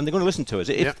 And they're going to listen to us.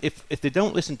 If they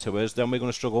don't listen to us, then we're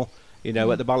going to struggle.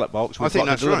 At the ballot box. I think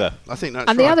that's right.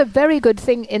 And the other very good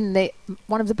thing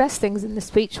one of the best things in the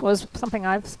speech was something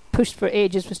I've pushed for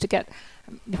ages, was to get,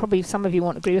 probably some of you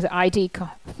won't agree with it, ID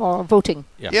for voting.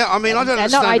 Yeah, I mean, I don't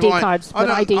understand not ID why, cards, but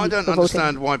ID I don't for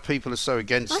understand voting. why people are so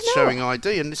against showing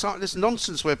ID. And it's like this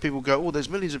nonsense where people go, there's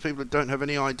millions of people that don't have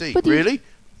any ID. But really?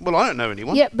 Well, I don't know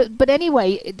anyone. Yeah, but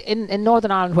anyway, in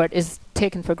Northern Ireland, where it is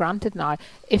taken for granted now,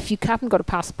 if you haven't got a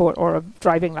passport or a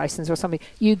driving licence or something,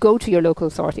 you go to your local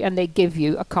authority and they give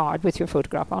you a card with your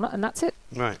photograph on it, and that's it.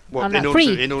 Right. And in order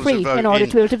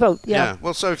to be able to vote. Yeah.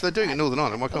 Well, so if they're doing it in Northern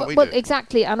Ireland, why can't we do it? Well,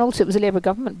 exactly. And also, it was a Labour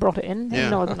government brought it in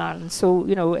Northern Ireland. So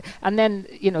and then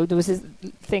there was this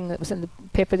thing that was in the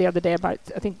paper the other day about,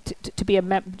 I think,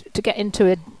 to get into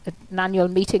an annual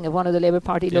meeting of one of the Labour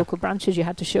Party local branches, you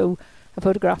had to show a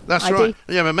photograph. That's ID. right.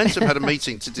 Yeah, Momentum had a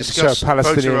meeting to discuss Show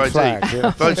Palestinian voter ID. flag,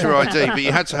 yeah. Voter ID, but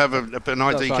you had to have an ID That's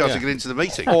right, card yeah. to get into the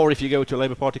meeting. Or if you go to a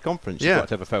Labour Party conference, Yeah. you've got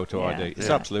to have a photo Yeah. ID. It's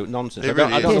Yeah. absolute nonsense. It I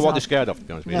don't really know is. what they're scared of, to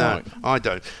be honest with you. No, Right. I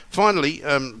don't. Finally,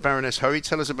 Baroness Hurry,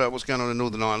 tell us about what's going on in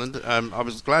Northern Ireland. I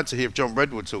was glad to hear John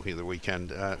Redwood talking at the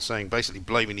weekend, saying basically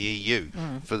blaming the EU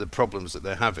for the problems that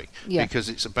they're having, Yeah. because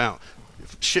it's about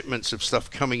shipments of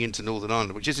stuff coming into Northern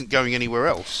Ireland, which isn't going anywhere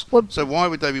else. Well- So why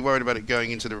would they be worried about it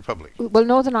going into the Republic? Well,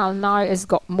 Northern Ireland now has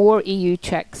got more EU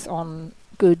checks on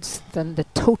goods than the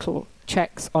total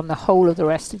checks on the whole of the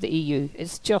rest of the EU.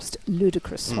 It's just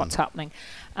ludicrous what's happening.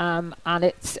 And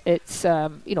it's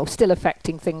still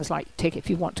affecting things like if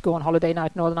you want to go on holiday now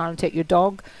to Northern Ireland, take your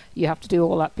dog, you have to do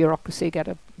all that bureaucracy, get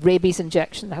a rabies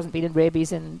injection. There hasn't been in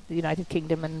rabies in the United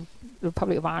Kingdom and the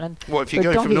Republic of Ireland. What, if you're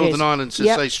for going from donkey Northern years. Ireland to,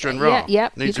 Yep, say, Stranraer,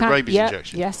 needs a rabies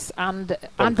injection? Yes, and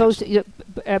Bonkers.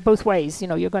 both ways.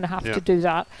 You're going to have Yeah. to do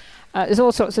that. There's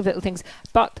all sorts of little things.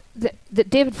 But the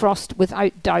David Frost,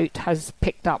 without doubt, has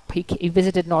picked up. He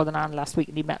visited Northern Ireland last week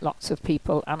and he met lots of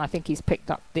people, and I think he's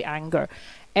picked up the anger.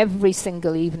 Every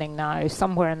single evening now,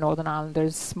 somewhere in Northern Ireland,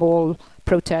 there's small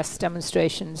protests,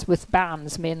 demonstrations with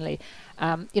bands mainly.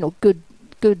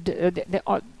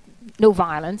 No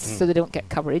violence, so they don't get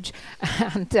coverage,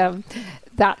 and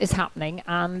that is happening.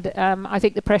 And I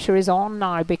think the pressure is on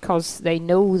now because they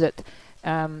know that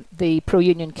the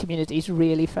pro-union community is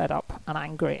really fed up and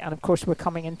angry. And of course, we're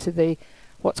coming into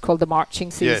what's called the marching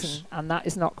season, Yes. and that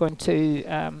is not going to,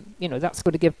 that's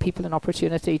going to give people an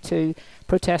opportunity to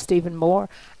protest even more.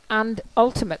 And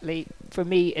ultimately, for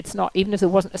me, it's not, even if there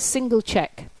wasn't a single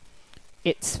check,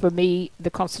 it's, for me,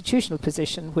 the constitutional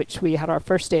position, which we had our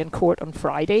first day in court on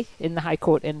Friday in the High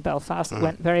Court in Belfast. It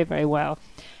went very, very well.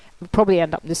 We'll probably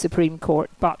end up in the Supreme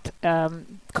Court, but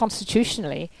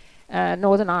constitutionally,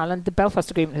 Northern Ireland, the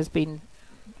Belfast Agreement has been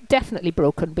definitely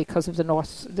broken because of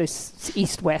this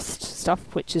east-west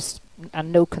stuff, which is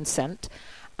and no consent,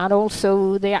 and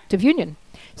also the Act of Union.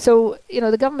 So,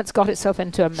 the government's got itself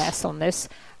into a mess on this.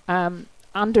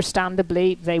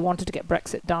 Understandably, they wanted to get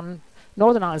Brexit done.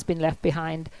 Northern Ireland's been left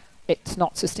behind. It's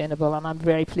not sustainable, and I'm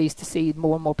very pleased to see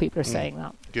more and more people are saying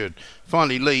that. Good.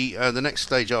 Finally, Lee, the next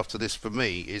stage after this for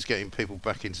me is getting people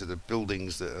back into the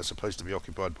buildings that are supposed to be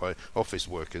occupied by office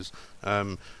workers.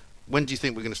 When do you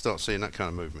think we're going to start seeing that kind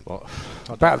of movement?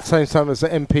 About the same time as the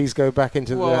MPs go back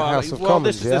into the House of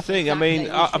Commons, this is the thing. I mean,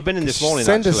 I've been in this morning,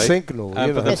 Send actually. a signal.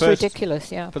 It's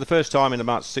ridiculous, yeah. For the first time in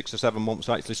about 6 or 7 months,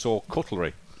 I actually saw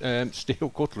cutlery.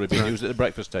 Steel cutlery being used at the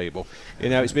breakfast table.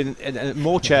 It's been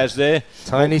more chairs there,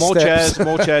 Tiny more steps. chairs,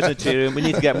 more chairs in the tea room. We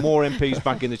need to get more MPs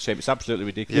back in the chamber. It's absolutely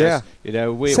ridiculous.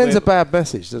 Yeah. Sends a bad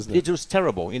message, doesn't it? It was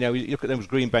terrible. You look at those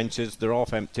green benches; they're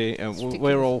half empty, and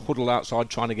we're all huddled outside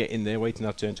trying to get in there, waiting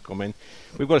our turn to come in.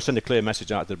 We've got to send a clear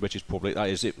message out to the British public. That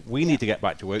is, we need to get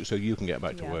back to work, so you can get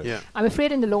back to work. Yeah. I'm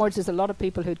afraid in the Lords there's a lot of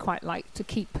people who'd quite like to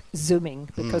keep Zooming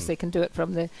because they can do it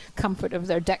from the comfort of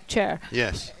their deck chair.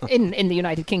 Yes. In the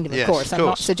United Kingdom, Yes, of course. of I'm not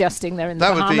course. suggesting they're in the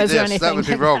That would be Bahamas or anything. that would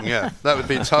be wrong. Yeah, that would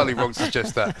be entirely wrong to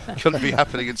suggest that. Couldn't be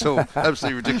happening at all.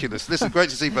 Absolutely ridiculous. Listen, great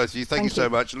to see both of you. Thank you so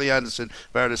much, Lee Anderson,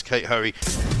 Baroness Kate Hurry.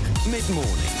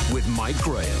 Mid-morning with Mike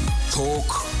Graham. Talk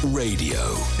Radio.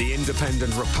 The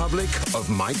independent republic of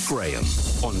Mike Graham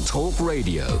on Talk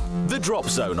Radio. The Drop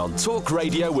Zone on Talk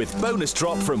Radio with bonus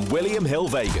drop from William Hill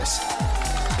Vegas.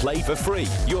 Play for free.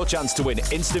 Your chance to win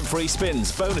instant free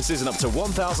spins, bonuses and up to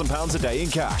 £1,000 a day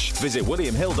in cash. Visit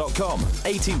williamhill.com.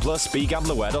 18 plus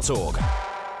begamblerware.org.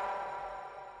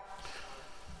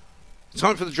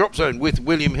 Time for the Drop Zone with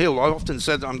William Hill. I've often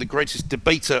said that I'm the greatest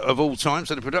debater of all time,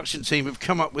 so the production team have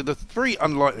come up with the 3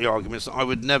 unlikely arguments that I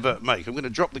would never make. I'm going to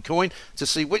drop the coin to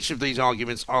see which of these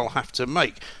arguments I'll have to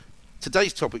make.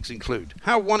 Today's topics include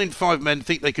how 1 in 5 men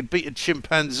think they could beat a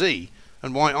chimpanzee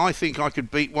and why I think I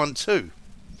could beat one too.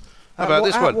 How about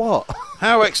this one? What?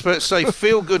 How experts say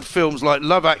feel-good films like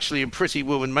Love Actually and Pretty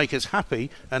Woman make us happy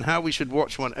and how we should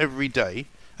watch one every day.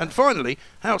 And finally,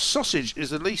 how sausage is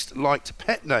the least liked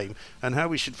pet name and how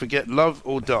we should forget love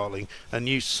or darling and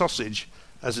use sausage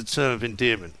as a term of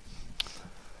endearment.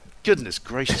 Goodness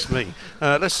gracious me.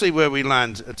 Let's see where we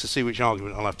land to see which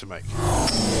argument I'll have to make.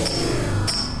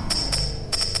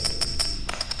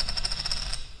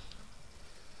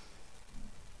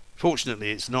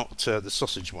 Fortunately, it's not the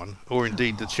sausage one or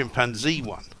indeed the chimpanzee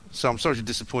one. So I'm sorry to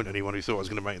disappoint anyone who thought I was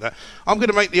going to make that. I'm going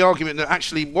to make the argument that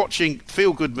actually watching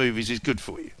feel-good movies is good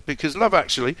for you. Because Love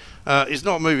Actually is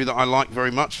not a movie that I like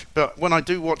very much. But when I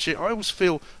do watch it, I always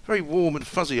feel very warm and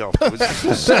fuzzy afterwards.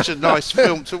 It's such a nice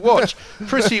film to watch.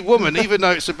 Pretty Woman, even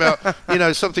though it's about,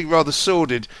 something rather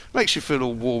sordid, makes you feel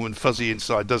all warm and fuzzy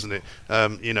inside, doesn't it?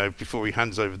 Before he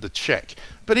hands over the cheque.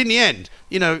 But in the end,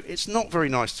 it's not very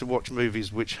nice to watch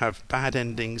movies which have bad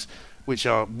endings, which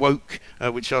are woke,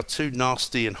 which are too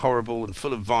nasty and horrible and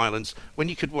full of violence, when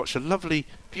you could watch a lovely,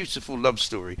 beautiful love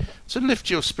story to lift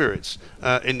your spirits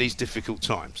in these difficult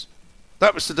times.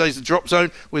 That was today's The Drop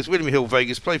Zone with William Hill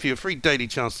Vegas. Play for your free daily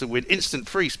chance to win instant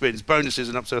free spins, bonuses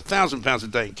and up to £1,000 a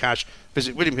day in cash.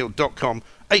 Visit williamhill.com,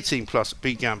 18+,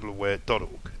 begambleaware.org.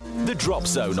 The Drop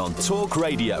Zone on Talk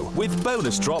Radio with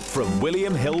bonus drop from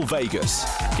William Hill Vegas.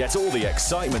 Get all the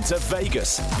excitement of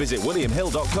Vegas. Visit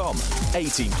williamhill.com,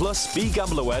 18+,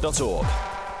 begambleaware.org.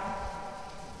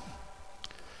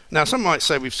 Now, some might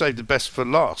say we've saved the best for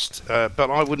last, but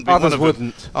I wouldn't be Others one of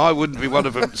wouldn't. them. I wouldn't be one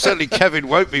of them. Certainly Kevin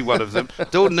won't be one of them.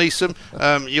 Dawn Neeson,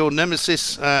 your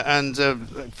nemesis and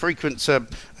frequent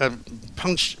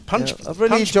punch I've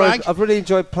really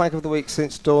enjoyed Plank of the Week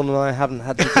since Dawn and I haven't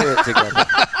had to do it together.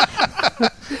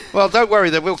 Well, don't worry,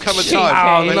 there will come a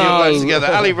time when you'll work together.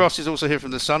 Ali Ross is also here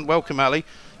from The Sun. Welcome, Ali.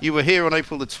 You were here on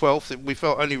April the 12th. We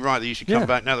felt only right that you should come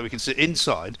back now that we can sit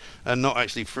inside and not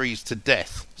actually freeze to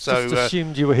death. So just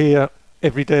assumed you were here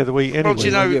every day of the week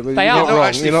anyway. Well, they are not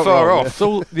actually far off. That's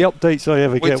all the updates I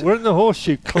ever get. We're in the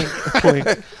horseshoe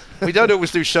point. We don't always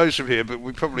do shows from here, but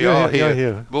we probably are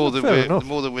here more than Fair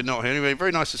we're not here. Anyway,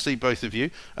 very nice to see both of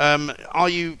you. Are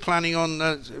you planning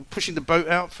on pushing the boat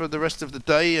out for the rest of the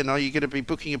day, and are you going to be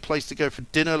booking a place to go for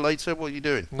dinner later? What are you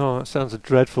doing? No, that sounds a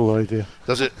dreadful idea.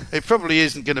 Does it? It probably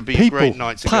isn't going to be a great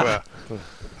night to go out.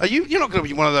 You're not going to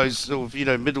be one of those sort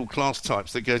of middle class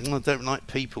types that go, I don't like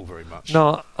people very much.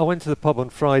 No, I went to the pub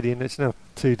on Friday, and it's now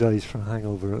 2 days for a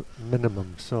hangover at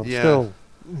minimum. So I'm still.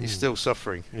 You're still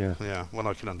suffering. Yeah. Well,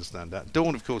 I can understand that.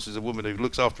 Dawn, of course, is a woman who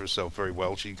looks after herself very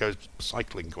well. She goes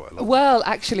cycling quite a lot. Well,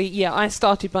 actually, I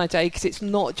started my day because it's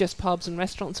not just pubs and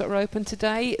restaurants that are open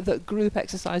today. That group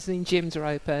exercises in gyms are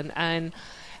open, and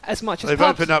as much as they've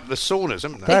opened up the saunas,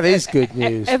 haven't they? That is good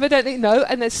news. Evidently, no,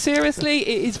 and seriously,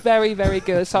 it is very, very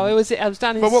good. So I was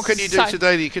down in. Well, what can you do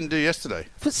today that you couldn't do yesterday?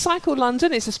 For Cycle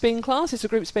London, it's a spin class. It's a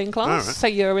group spin class. Right. So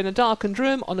you're in a darkened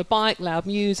room on a bike, loud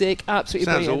music, absolutely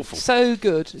Sounds brilliant. awful. So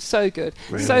good,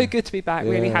 Really? so good to be back.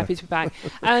 Really happy to be back.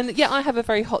 And I have a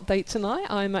very hot date tonight.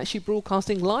 I'm actually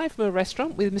broadcasting live from a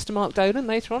restaurant with Mr. Mark Dolan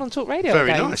later on Talk Radio.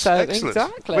 Very again. nice, So excellent.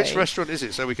 exactly. Which restaurant is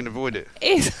it, so we can avoid it?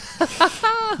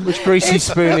 Which greasy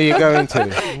spoon are you going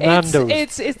to?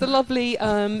 It's the lovely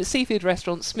seafood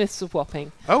restaurant Smiths of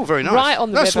Wapping. Oh, very nice. Right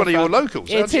on the That's one of your riverfront.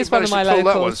 locals. It is one of my locals.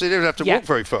 That one, so you don't have to walk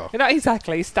very far. No,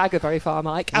 exactly. Stagger very far,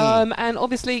 Mike. And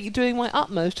obviously doing my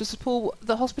utmost to support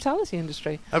the hospitality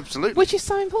industry. Absolutely. Which is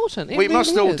so important. We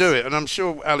must all do it, and I'm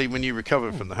sure, Ali, when you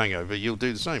recover from the hangover, you'll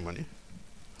do the same, won't you?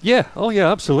 Yeah. Oh,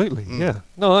 yeah. Absolutely. Yeah.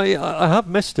 No, I have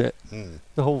missed it.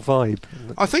 The whole vibe.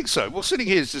 I think so. Well, sitting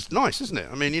here is just nice, isn't it?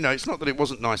 I mean, it's not that it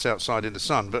wasn't nice outside in the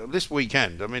sun, but this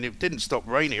weekend, I mean, it didn't stop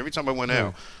raining. Every time I went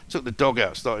out, took the dog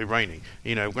out, started raining.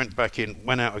 Went back in,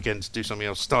 went out again to do something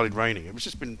else, started raining. It's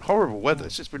just been horrible weather.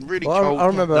 It's just been really cold, I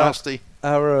remember nasty.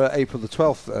 Our April the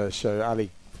 12th show, Ali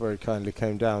very kindly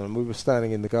came down, and we were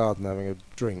standing in the garden having a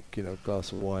drink, a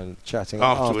glass of wine, chatting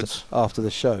afterwards after the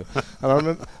show. And I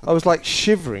remember I was like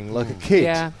shivering like a kid.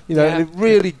 Yeah. And it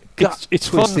really it's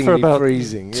fun for about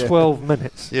freezing. 12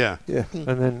 minutes. Yeah. And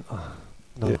then.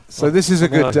 No. So this is a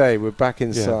good day. We're back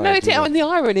inside. No, and the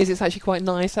irony is it's actually quite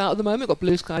nice out at the moment. We've got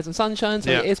blue skies and sunshine,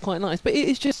 so it is quite nice. But it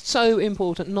is just so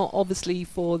important, not obviously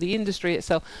for the industry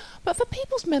itself, but for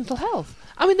people's mental health.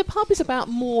 I mean, the pub is about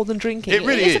more than drinking. It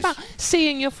really is. It's about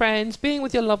seeing your friends, being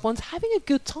with your loved ones, having a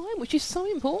good time, which is so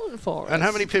important for us. And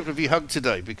how many people have you hugged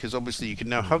today? Because obviously you can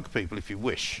now hug people if you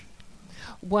wish.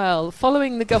 Well,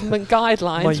 following the government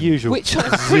guidelines, my usual which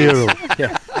are zero.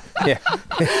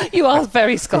 You are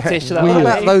very Scottish, though. What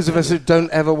about those of us who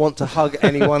don't ever want to hug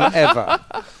anyone ever?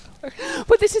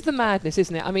 But this is the madness,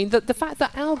 isn't it? I mean, the fact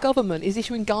that our government is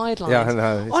issuing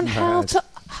guidelines on how to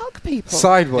hug people.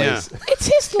 Sideways. Yeah. It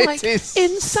is like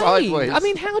insane. Sideways. I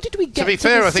mean, how did we get to be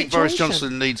fair, this I think situation? Boris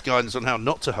Johnson needs guidance on how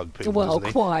not to hug people. Well, doesn't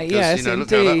he? quite, yes, look how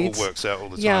that indeed. all works out all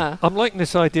the time. Yeah. I'm liking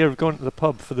this idea of going to the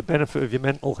pub for the benefit of your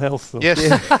mental health, though. Yes.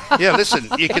 Yeah, listen,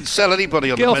 you can sell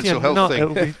anybody on Get the off your mental health nut, thing.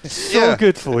 It'll be so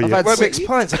good for you. I've had 6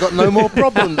 pints. I've got no more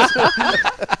problems.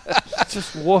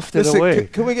 Just wafted Listen, away.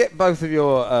 Can we get both of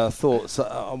your thoughts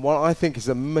on what I think is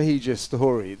a major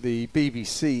story? The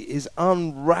BBC is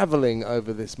unravelling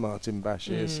over this Martin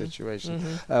Bashir situation.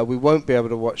 We won't be able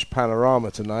to watch Panorama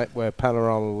tonight, where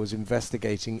Panorama was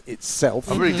investigating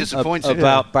itself. I'm really disappointed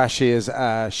about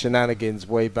Bashir's shenanigans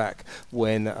way back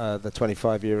when the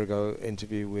 25-year ago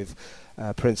interview with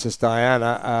Princess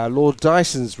Diana. Lord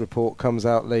Dyson's report comes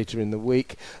out later in the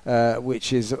week,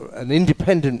 which is an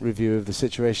independent review of the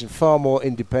situation, far more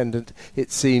independent,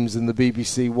 it seems, than the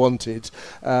BBC wanted.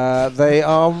 They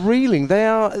are reeling.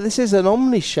 This is an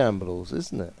omni-shambles,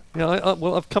 isn't it? Yeah,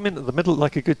 well, I've come into the middle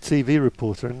like a good TV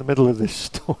reporter in the middle of this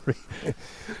story.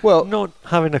 Well, not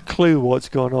having a clue what's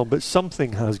going on, but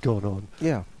something has gone on.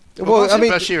 Yeah. Well,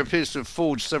 Bashir appears to have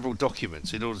forged several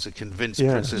documents in order to convince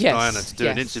Princess Diana to do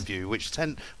an interview, which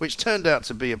turned out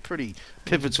to be a pretty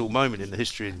pivotal moment in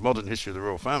the modern history of the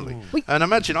royal family. And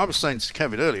imagine, I was saying to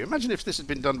Kevin earlier, imagine if this had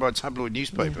been done by a tabloid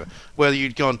newspaper, where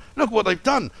you'd gone, look what they've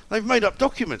done. They've made up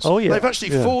documents. Oh, yeah. They've actually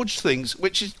forged things,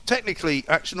 which is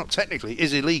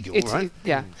is illegal, right?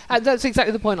 Yeah, that's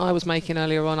exactly the point I was making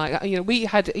earlier on. We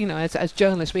had, as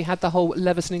journalists, we had the whole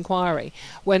Leveson inquiry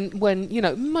when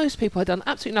most people had done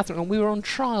absolutely nothing wrong. We were on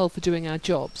trial for doing our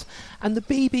jobs, and the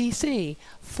BBC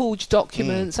forged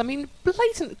documents. I mean,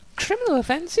 blatant criminal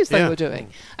offences they were doing,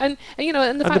 and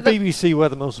the fact the BBC were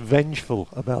the most vengeful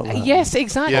about that. Yes,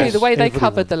 exactly. Yes. the way they Everyone.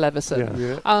 covered the Leveson,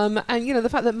 Yeah. and the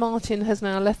fact that Martin has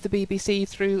now left the BBC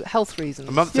through health reasons.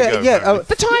 A month ago.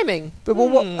 The timing. But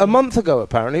a month ago,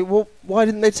 apparently. Well, why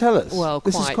didn't they tell us? Well,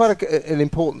 this is quite an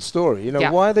important story.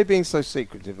 Why are they being so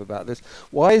secretive about this?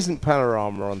 Why isn't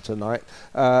Panorama on tonight?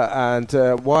 And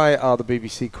why are the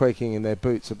BBC quaking in their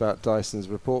boots about Dyson's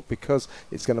report? Because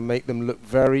it's going to make them look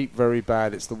very, very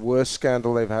bad. It's the worst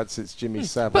scandal they've had since Jimmy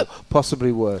Savile,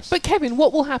 possibly worse. But Kevin,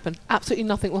 what will happen? Absolutely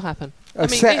nothing will happen.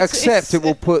 Except it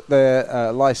will put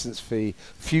their licence fee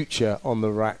future on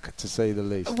the rack, to say the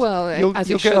least. Well,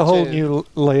 you'll get a whole new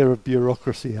layer of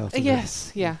bureaucay out of it.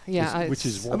 Yes, yeah. Which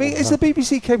is I mean, is the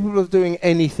BBC capable of doing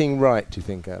anything right, do you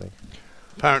think, Ali?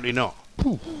 Apparently not.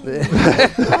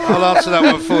 I'll answer that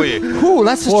one for you. Ooh,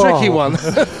 that's a tricky one.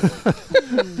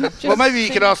 Well, maybe you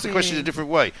could ask the question a different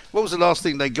way. What was the last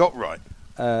thing they got right?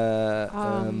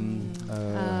 How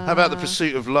about The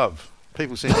Pursuit of Love?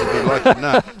 People seem to be liking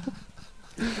that.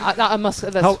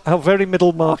 How very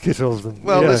middle market of them.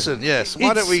 Well, listen, yes.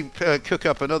 Why don't we cook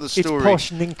up another story? It's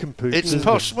posh nincompoops. It's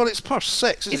posh. Well, it's posh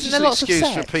sex. It's just an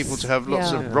excuse for people to have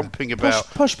lots of romping about.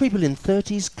 Posh people in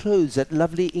 30s clothes at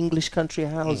lovely English country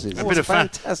houses. A bit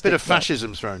of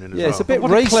fascism thrown in as well. It's a bit what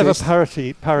racist. A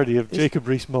clever parody of Jacob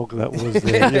Rees-Mogg that was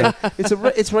there.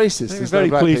 It's racist. They're very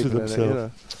pleased with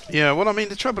themselves. Yeah, well, I mean,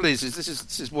 the trouble is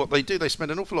this is what they do. They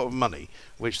spend an awful lot of money,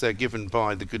 which they're given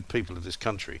by the good people of this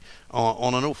country,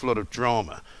 on an awful lot of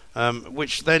drama,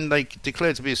 which then they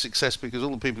declare to be a success because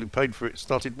all the people who paid for it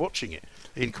started watching it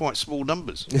in quite small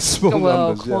numbers.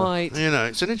 Numbers, quite. Yeah.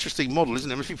 It's an interesting model, isn't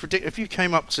it? If you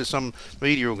came up to some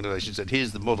media organisation and said,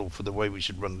 "Here's the model for the way we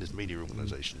should run this media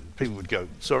organisation," people would go,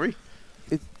 "Sorry."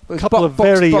 A couple of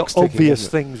very obvious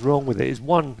things wrong with it is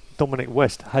one, Dominic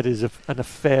West had an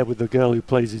affair with the girl who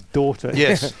plays his daughter.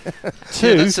 Yes.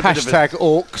 Two, hashtag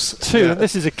orcs. Two, and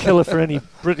this is a killer for any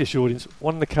British audience,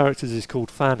 one of the characters is called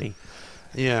Fanny.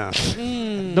 Yeah.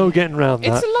 No getting around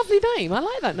that. It's a lovely name. I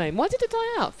like that name. Why did it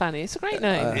die out, Fanny? It's a great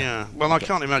name. Yeah. Well, I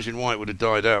can't imagine why it would have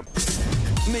died out.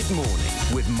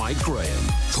 Mid-morning with Mike Graham.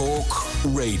 Talk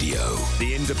Radio.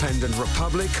 The Independent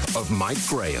Republic of Mike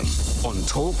Graham on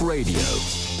Talk Radio.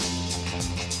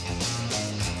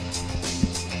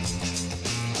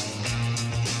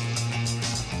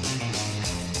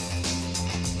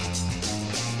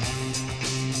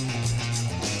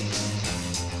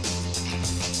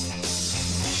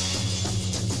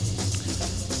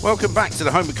 Welcome back to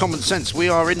the home of common sense. We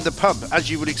are in the pub,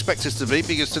 as you would expect us to be,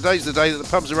 because today's the day that the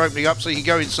pubs are opening up, so you can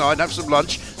go inside, have some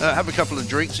lunch, have a couple of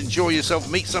drinks, enjoy yourself,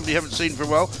 meet somebody you haven't seen for a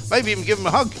while, maybe even give them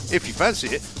a hug, if you fancy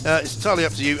it. It's entirely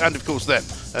up to you, and of course them,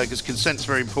 because consent's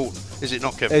very important. Is it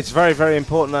not, Kevin? It's very, very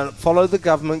important, and follow the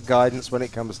government guidance when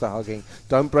it comes to hugging.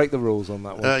 Don't break the rules on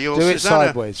that one. Do it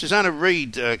sideways. Susanna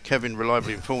Reid, Kevin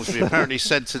reliably informs me, apparently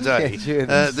said today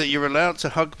that you're allowed to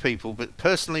hug people, but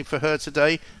personally for her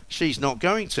today, she's not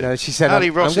going to. No, she said, Ali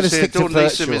Ross is here, Dawn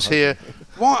Leeson is here.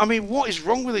 Why? I mean, what is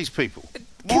wrong with these people?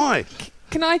 Why?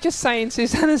 Can I just say, in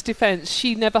Susanna's defence,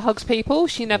 she never hugs people.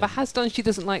 She never has done. She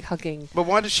doesn't like hugging. But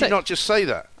why does she not just say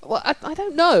that? Well, I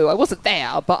don't know. I wasn't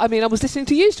there, but I mean, I was listening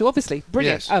to you two, obviously.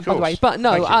 Brilliant, yes, by the way. But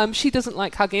no, she doesn't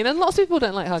like hugging, and lots of people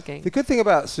don't like hugging. The good thing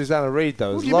about Susanna Reid,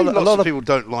 though, is a lot of people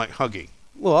don't like hugging.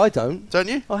 Well, I don't. Don't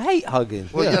you? I hate hugging.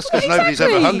 Well, that's because nobody's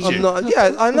ever hugged you.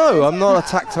 I know. I'm not a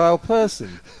tactile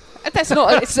person. That's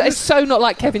not. It's so not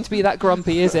like Kevin to be that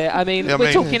grumpy, is it? I mean,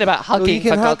 we're talking about hugging. You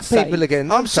can for hug God's people sake.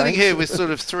 again. I'm sitting here with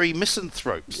sort of three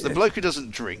misanthropes: the bloke who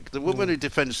doesn't drink, the woman who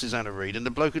defends Susanna Reid, and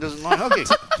the bloke who doesn't like hugging.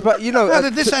 But you know, how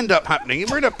did this end up happening?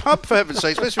 We're in a pub, for heaven's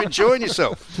sake. Supposed to be enjoying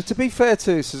yourself. To be fair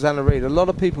to Susanna Reid, a lot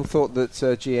of people thought that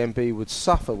GMB would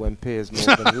suffer when Piers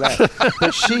Morgan left,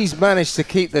 but she's managed to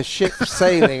keep the ship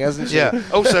sailing, hasn't she? Yeah.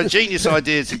 Also, genius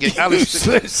idea to get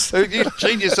Alistair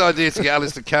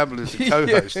Campbell as the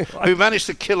co-host, who managed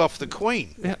to kill off the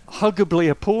Queen. Yeah, huggably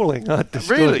appalling.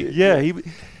 Really? Yeah.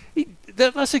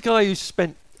 That's a guy who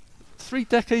spent 3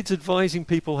 decades advising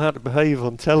people how to behave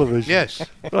on television. Yes.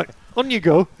 Right, on you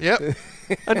go. Yep.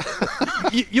 And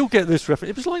you'll get this reference.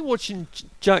 It was like watching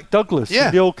Jack Douglas. Yeah.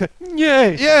 And the old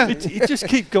he just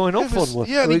keep going off on one.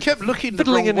 Yeah, and he kept looking the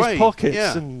fiddling wrong in way. his pockets.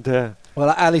 Yeah. And well,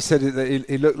 Ali said that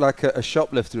he looked like a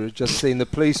shoplifter who had just seen the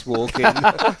police walk in.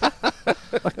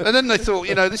 And then they thought,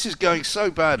 this is going so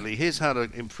badly. Here's how to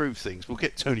improve things. We'll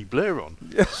get Tony Blair on.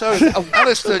 So,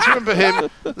 Alistair, do you remember him?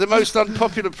 The most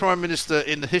unpopular Prime Minister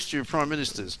in the history of Prime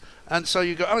Ministers. And so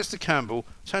you've got Alistair Campbell,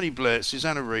 Tony Blair,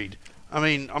 Susanna Reid. I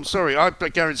mean, I'm sorry, I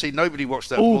guarantee nobody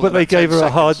watched that. Oh, but they gave him a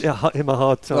hard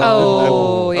time.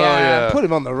 Oh, yeah. Put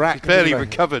him on the rack. He barely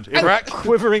recovered. Iraq,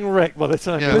 quivering wreck by the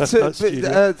time. Yeah.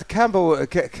 But Campbell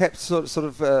kept sort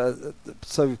of.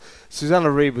 So Susanna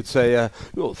Reid would say,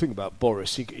 think about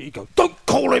Boris. He'd go, don't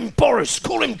call him Boris,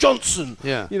 call him Johnson.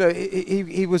 Yeah.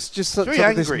 He was just sort of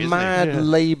angry, this mad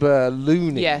Labour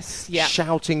loony. Yes. Yeah.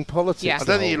 Shouting politics. Yeah. I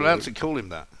don't think you're allowed to call him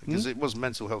that because it was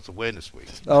Mental Health Awareness Week.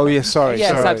 Oh yeah, sorry.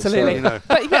 Yes, sorry, absolutely. Sorry.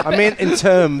 I mean, in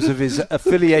terms of his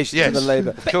affiliation to the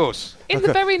Labour. Of course. In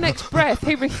the very next breath,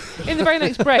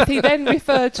 he then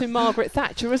referred to Margaret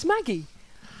Thatcher as Maggie,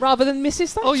 rather than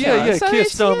Mrs. Thatcher. Oh yeah. So Keir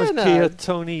it's, Starmer's Keir,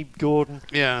 Tony, Gordon,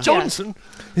 Johnson.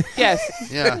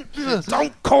 Yes. Yeah.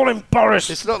 Don't call him Boris.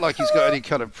 It's not like he's got any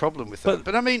kind of problem with that.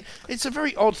 But I mean, it's a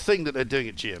very odd thing that they're doing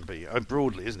at GMB,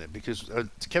 broadly, isn't it? Because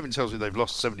Kevin tells me they've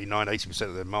lost 79-80%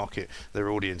 of their market, their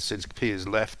audience, since Piers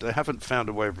left. They haven't found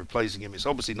a way of replacing him. It's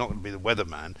obviously not going to be the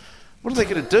weatherman. What are they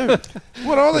going to do?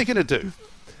 What are they going to do?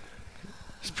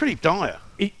 It's pretty dire.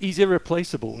 He's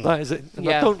irreplaceable. That is it. And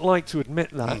Yeah. I don't like to admit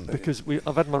that because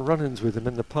I've had my run-ins with him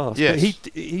in the past. Yes.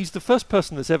 But he's the first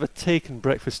person that's ever taken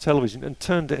breakfast television and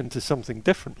turned it into something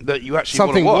different. That you actually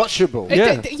Something want to watch. watchable.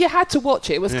 Yeah. You had to watch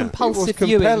it. It was compulsive It was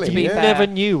viewing, to compelling, be yeah. fair. Never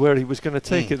knew where he was going to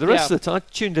take it. The rest Yeah. of the time, I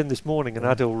tuned in this morning and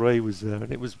Adil Ray was there,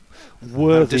 and it was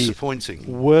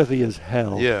worthy as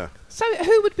hell. Yeah. So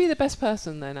who would be the best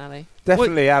person then, Ali?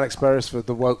 Definitely Alex Beresford,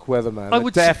 the woke weatherman. I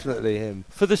would definitely him.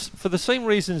 For the same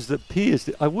reasons that Piers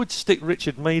did, I would stick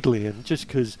Richard Madeley in just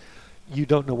because you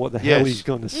don't know what the hell he's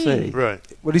going to say. Right.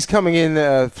 Well, he's coming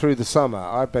in through the summer.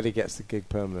 I bet he gets the gig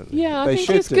permanently. Yeah, I They think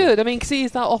should it's do. good. I mean, because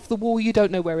he's that off the wall. You don't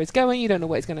know where he's going. You don't know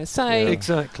what he's going to say.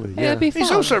 Exactly. Yeah, it'd be He's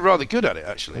fun. also rather good at it,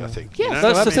 actually, I think. Yes,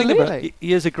 That's the thing about absolutely. it.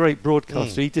 He is a great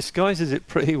broadcaster. He disguises it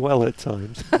pretty well at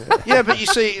times. Yeah, but you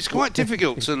see, it's quite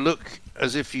difficult to look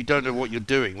as if you don't know what you're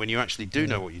doing when you actually do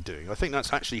know what you're doing. I think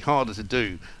that's actually harder to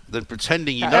do than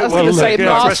pretending you know. I was going to say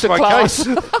I rest my case.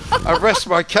 masterclass. I rest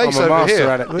my case I'm a over master here.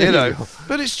 at it. You know,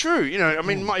 but it's true. You know, I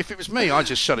mean, if it was me, I'd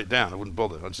just shut it down. I wouldn't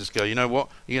bother. I'd just go, you know what?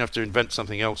 You're gonna have to invent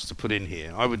something else to put in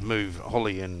here. I would move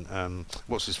Holly and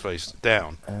what's his face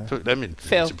down. Put them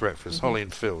Phil. into breakfast. Holly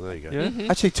and Phil. There you go. Yeah.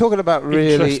 Actually, talking about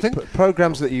really Interesting.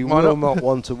 programs that you Why will not? not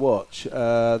want to watch,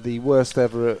 the worst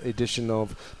ever edition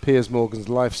of Piers Morgan's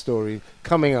Life Story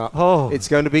coming up. Oh. It's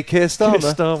going to be Keir Starmer.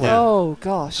 Keir Starmer. Yeah. Oh,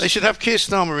 gosh. They should have Keir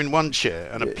Starmer in one chair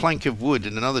and a plank of wood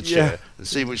in another chair and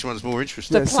see which one's more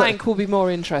interesting. The plank will be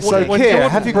more interesting. So, When Keir, Gordon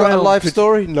have you got a Brown life could-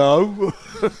 story? No.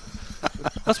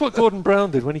 That's what Gordon Brown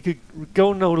did when he could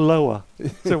go no lower.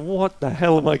 So what the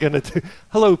hell am I going to do?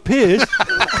 Hello, Piers.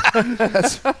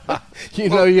 You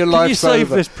know your Can you life's save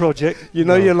over. this project? You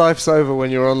know your life's over when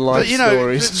you're on Life But you know,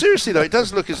 Stories. seriously though, it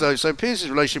does look as though Piers'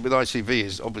 relationship with ITV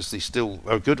is obviously still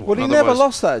a good one. Well, he never Otherwise-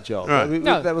 lost that job. Right. I mean,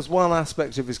 No. There was one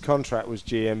aspect of his contract was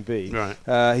GMB.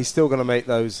 Right. He's still going to make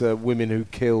those Women Who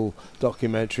Kill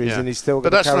documentaries, Yeah. and he's still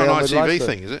But going to that's carry not on an with ITV Life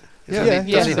thing, is it? Yeah.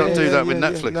 Does he not do that with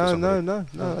yeah, Netflix or No, something?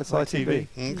 no. It's ITV.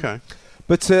 Okay.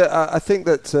 But I think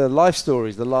that Life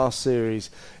Stories, the last series,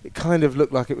 it kind of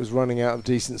looked like it was running out of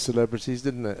decent celebrities,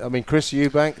 didn't it? I mean, Chris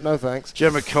Eubank, no thanks.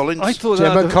 Gemma Collins. I thought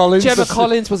Gemma Collins. Gemma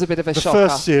Collins was a bit of a the shocker.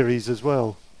 first series as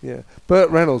well. Yeah. Burt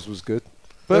Reynolds was good.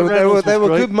 Burt There Reynolds were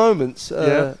was good great. moments.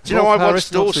 Yeah. Do you know Rolf I once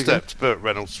Harris, not so good. doorstepped Burt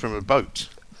Reynolds from a boat?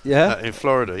 in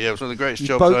Florida. Yeah, it was one of the greatest You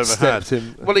jobs I ever boat-stepped had.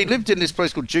 him. Well, he lived in this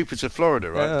place called Jupiter,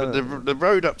 Florida, right? But the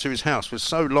road up to his house was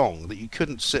so long that you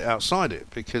couldn't sit outside it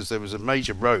because there was a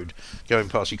major road going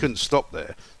past. You couldn't stop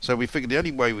there. So we figured the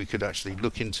only way we could actually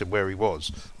look into where he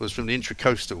was from the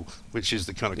Intracoastal, which is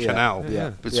the kind of canal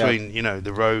between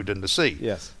the road and the sea.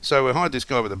 Yes. So we hired this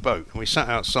guy with a boat, and we sat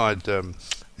outside the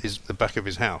back of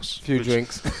his house. A few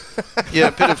drinks. Yeah,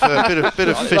 a bit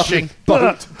of fishing.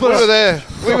 Boat. We were there.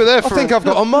 I think I've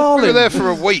got a marlin. We were there for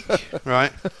a week,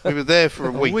 right? We were there for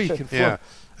a week. In yeah.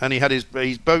 And he had his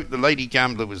boat. The Lady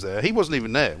Gambler was there. He wasn't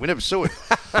even there. We never saw him.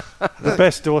 The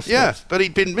best doorstep. Yeah, but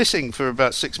he'd been missing for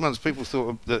about 6 months. People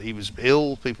thought that he was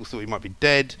ill. People thought he might be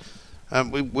dead.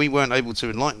 We weren't able to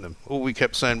enlighten them. All we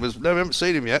kept saying was, "No, we haven't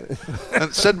seen him yet."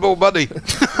 And send more money.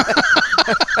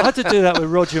 I had to do that with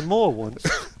Roger Moore once.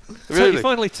 Really? So he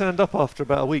finally turned up after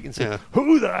about a week and said,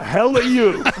 "Who the hell are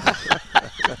you?"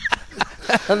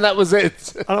 And that was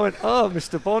it. And I went, "Oh,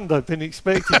 Mr. Bond, I've been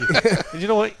expecting you." And you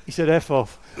know what? He said, "F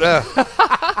off." Yeah.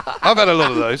 I've had a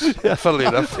lot of those, funnily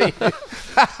enough.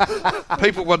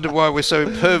 People wonder why we're so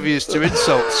impervious to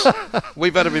insults.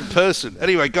 We've had them in person.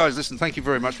 Anyway, guys, listen, thank you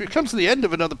very much. We've come to the end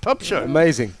of another pub show.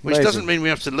 Amazing. Which doesn't mean we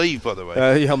have to leave, by the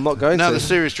way. Yeah, I'm not going now to. The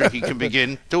serious drinking can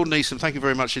begin. Dawn Neeson, thank you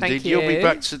very much indeed. Thank you. You'll be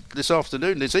back this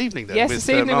evening then. Yes, with, this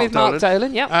evening with Mark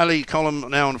Dolan, yep. Ali Column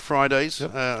now on Fridays.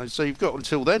 Yep. So you've got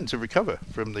until then to recover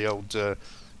from the old...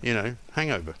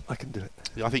 hangover. I can do it.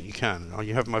 I think you can.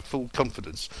 You have my full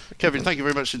confidence. Kevin, thank you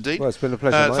very much indeed. Well, it's been a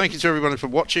pleasure, Mike. Thank you to everyone for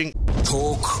watching.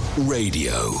 Talk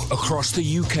Radio. Across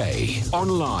the UK.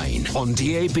 Online, on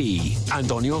DAB,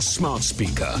 and on your smart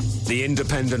speaker. The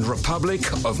Independent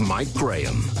Republic of Mike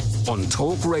Graham. On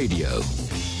Talk Radio.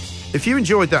 If you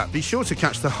enjoyed that, be sure to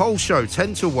catch the whole show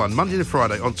 10 till 1, Monday to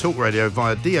Friday on Talk Radio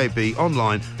via DAB,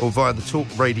 online or via the Talk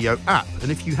Radio app. And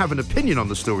if you have an opinion on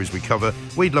the stories we cover,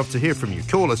 we'd love to hear from you.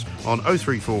 Call us on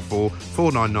 0344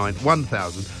 499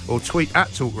 1000 or tweet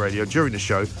at Talk Radio during the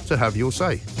show to have your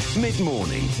say.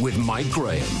 Mid-morning with Mike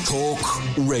Graham. Talk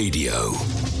Radio.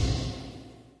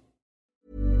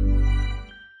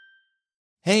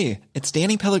 Hey, it's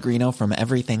Danny Pellegrino from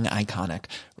Everything Iconic.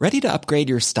 Ready to upgrade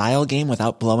your style game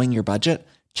without blowing your budget?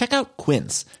 Check out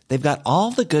Quince. They've got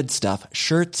all the good stuff,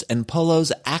 shirts and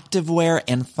polos, activewear,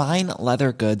 and fine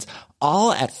leather goods,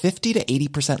 all at 50 to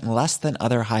 80% less than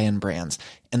other high-end brands.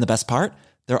 And the best part?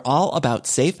 They're all about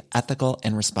safe, ethical,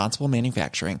 and responsible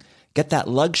manufacturing. Get that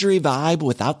luxury vibe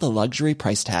without the luxury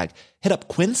price tag. Hit up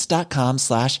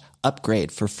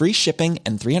quince.com/upgrade for free shipping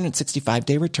and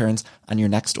 365-day returns on your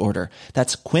next order.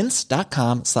 That's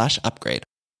quince.com/upgrade.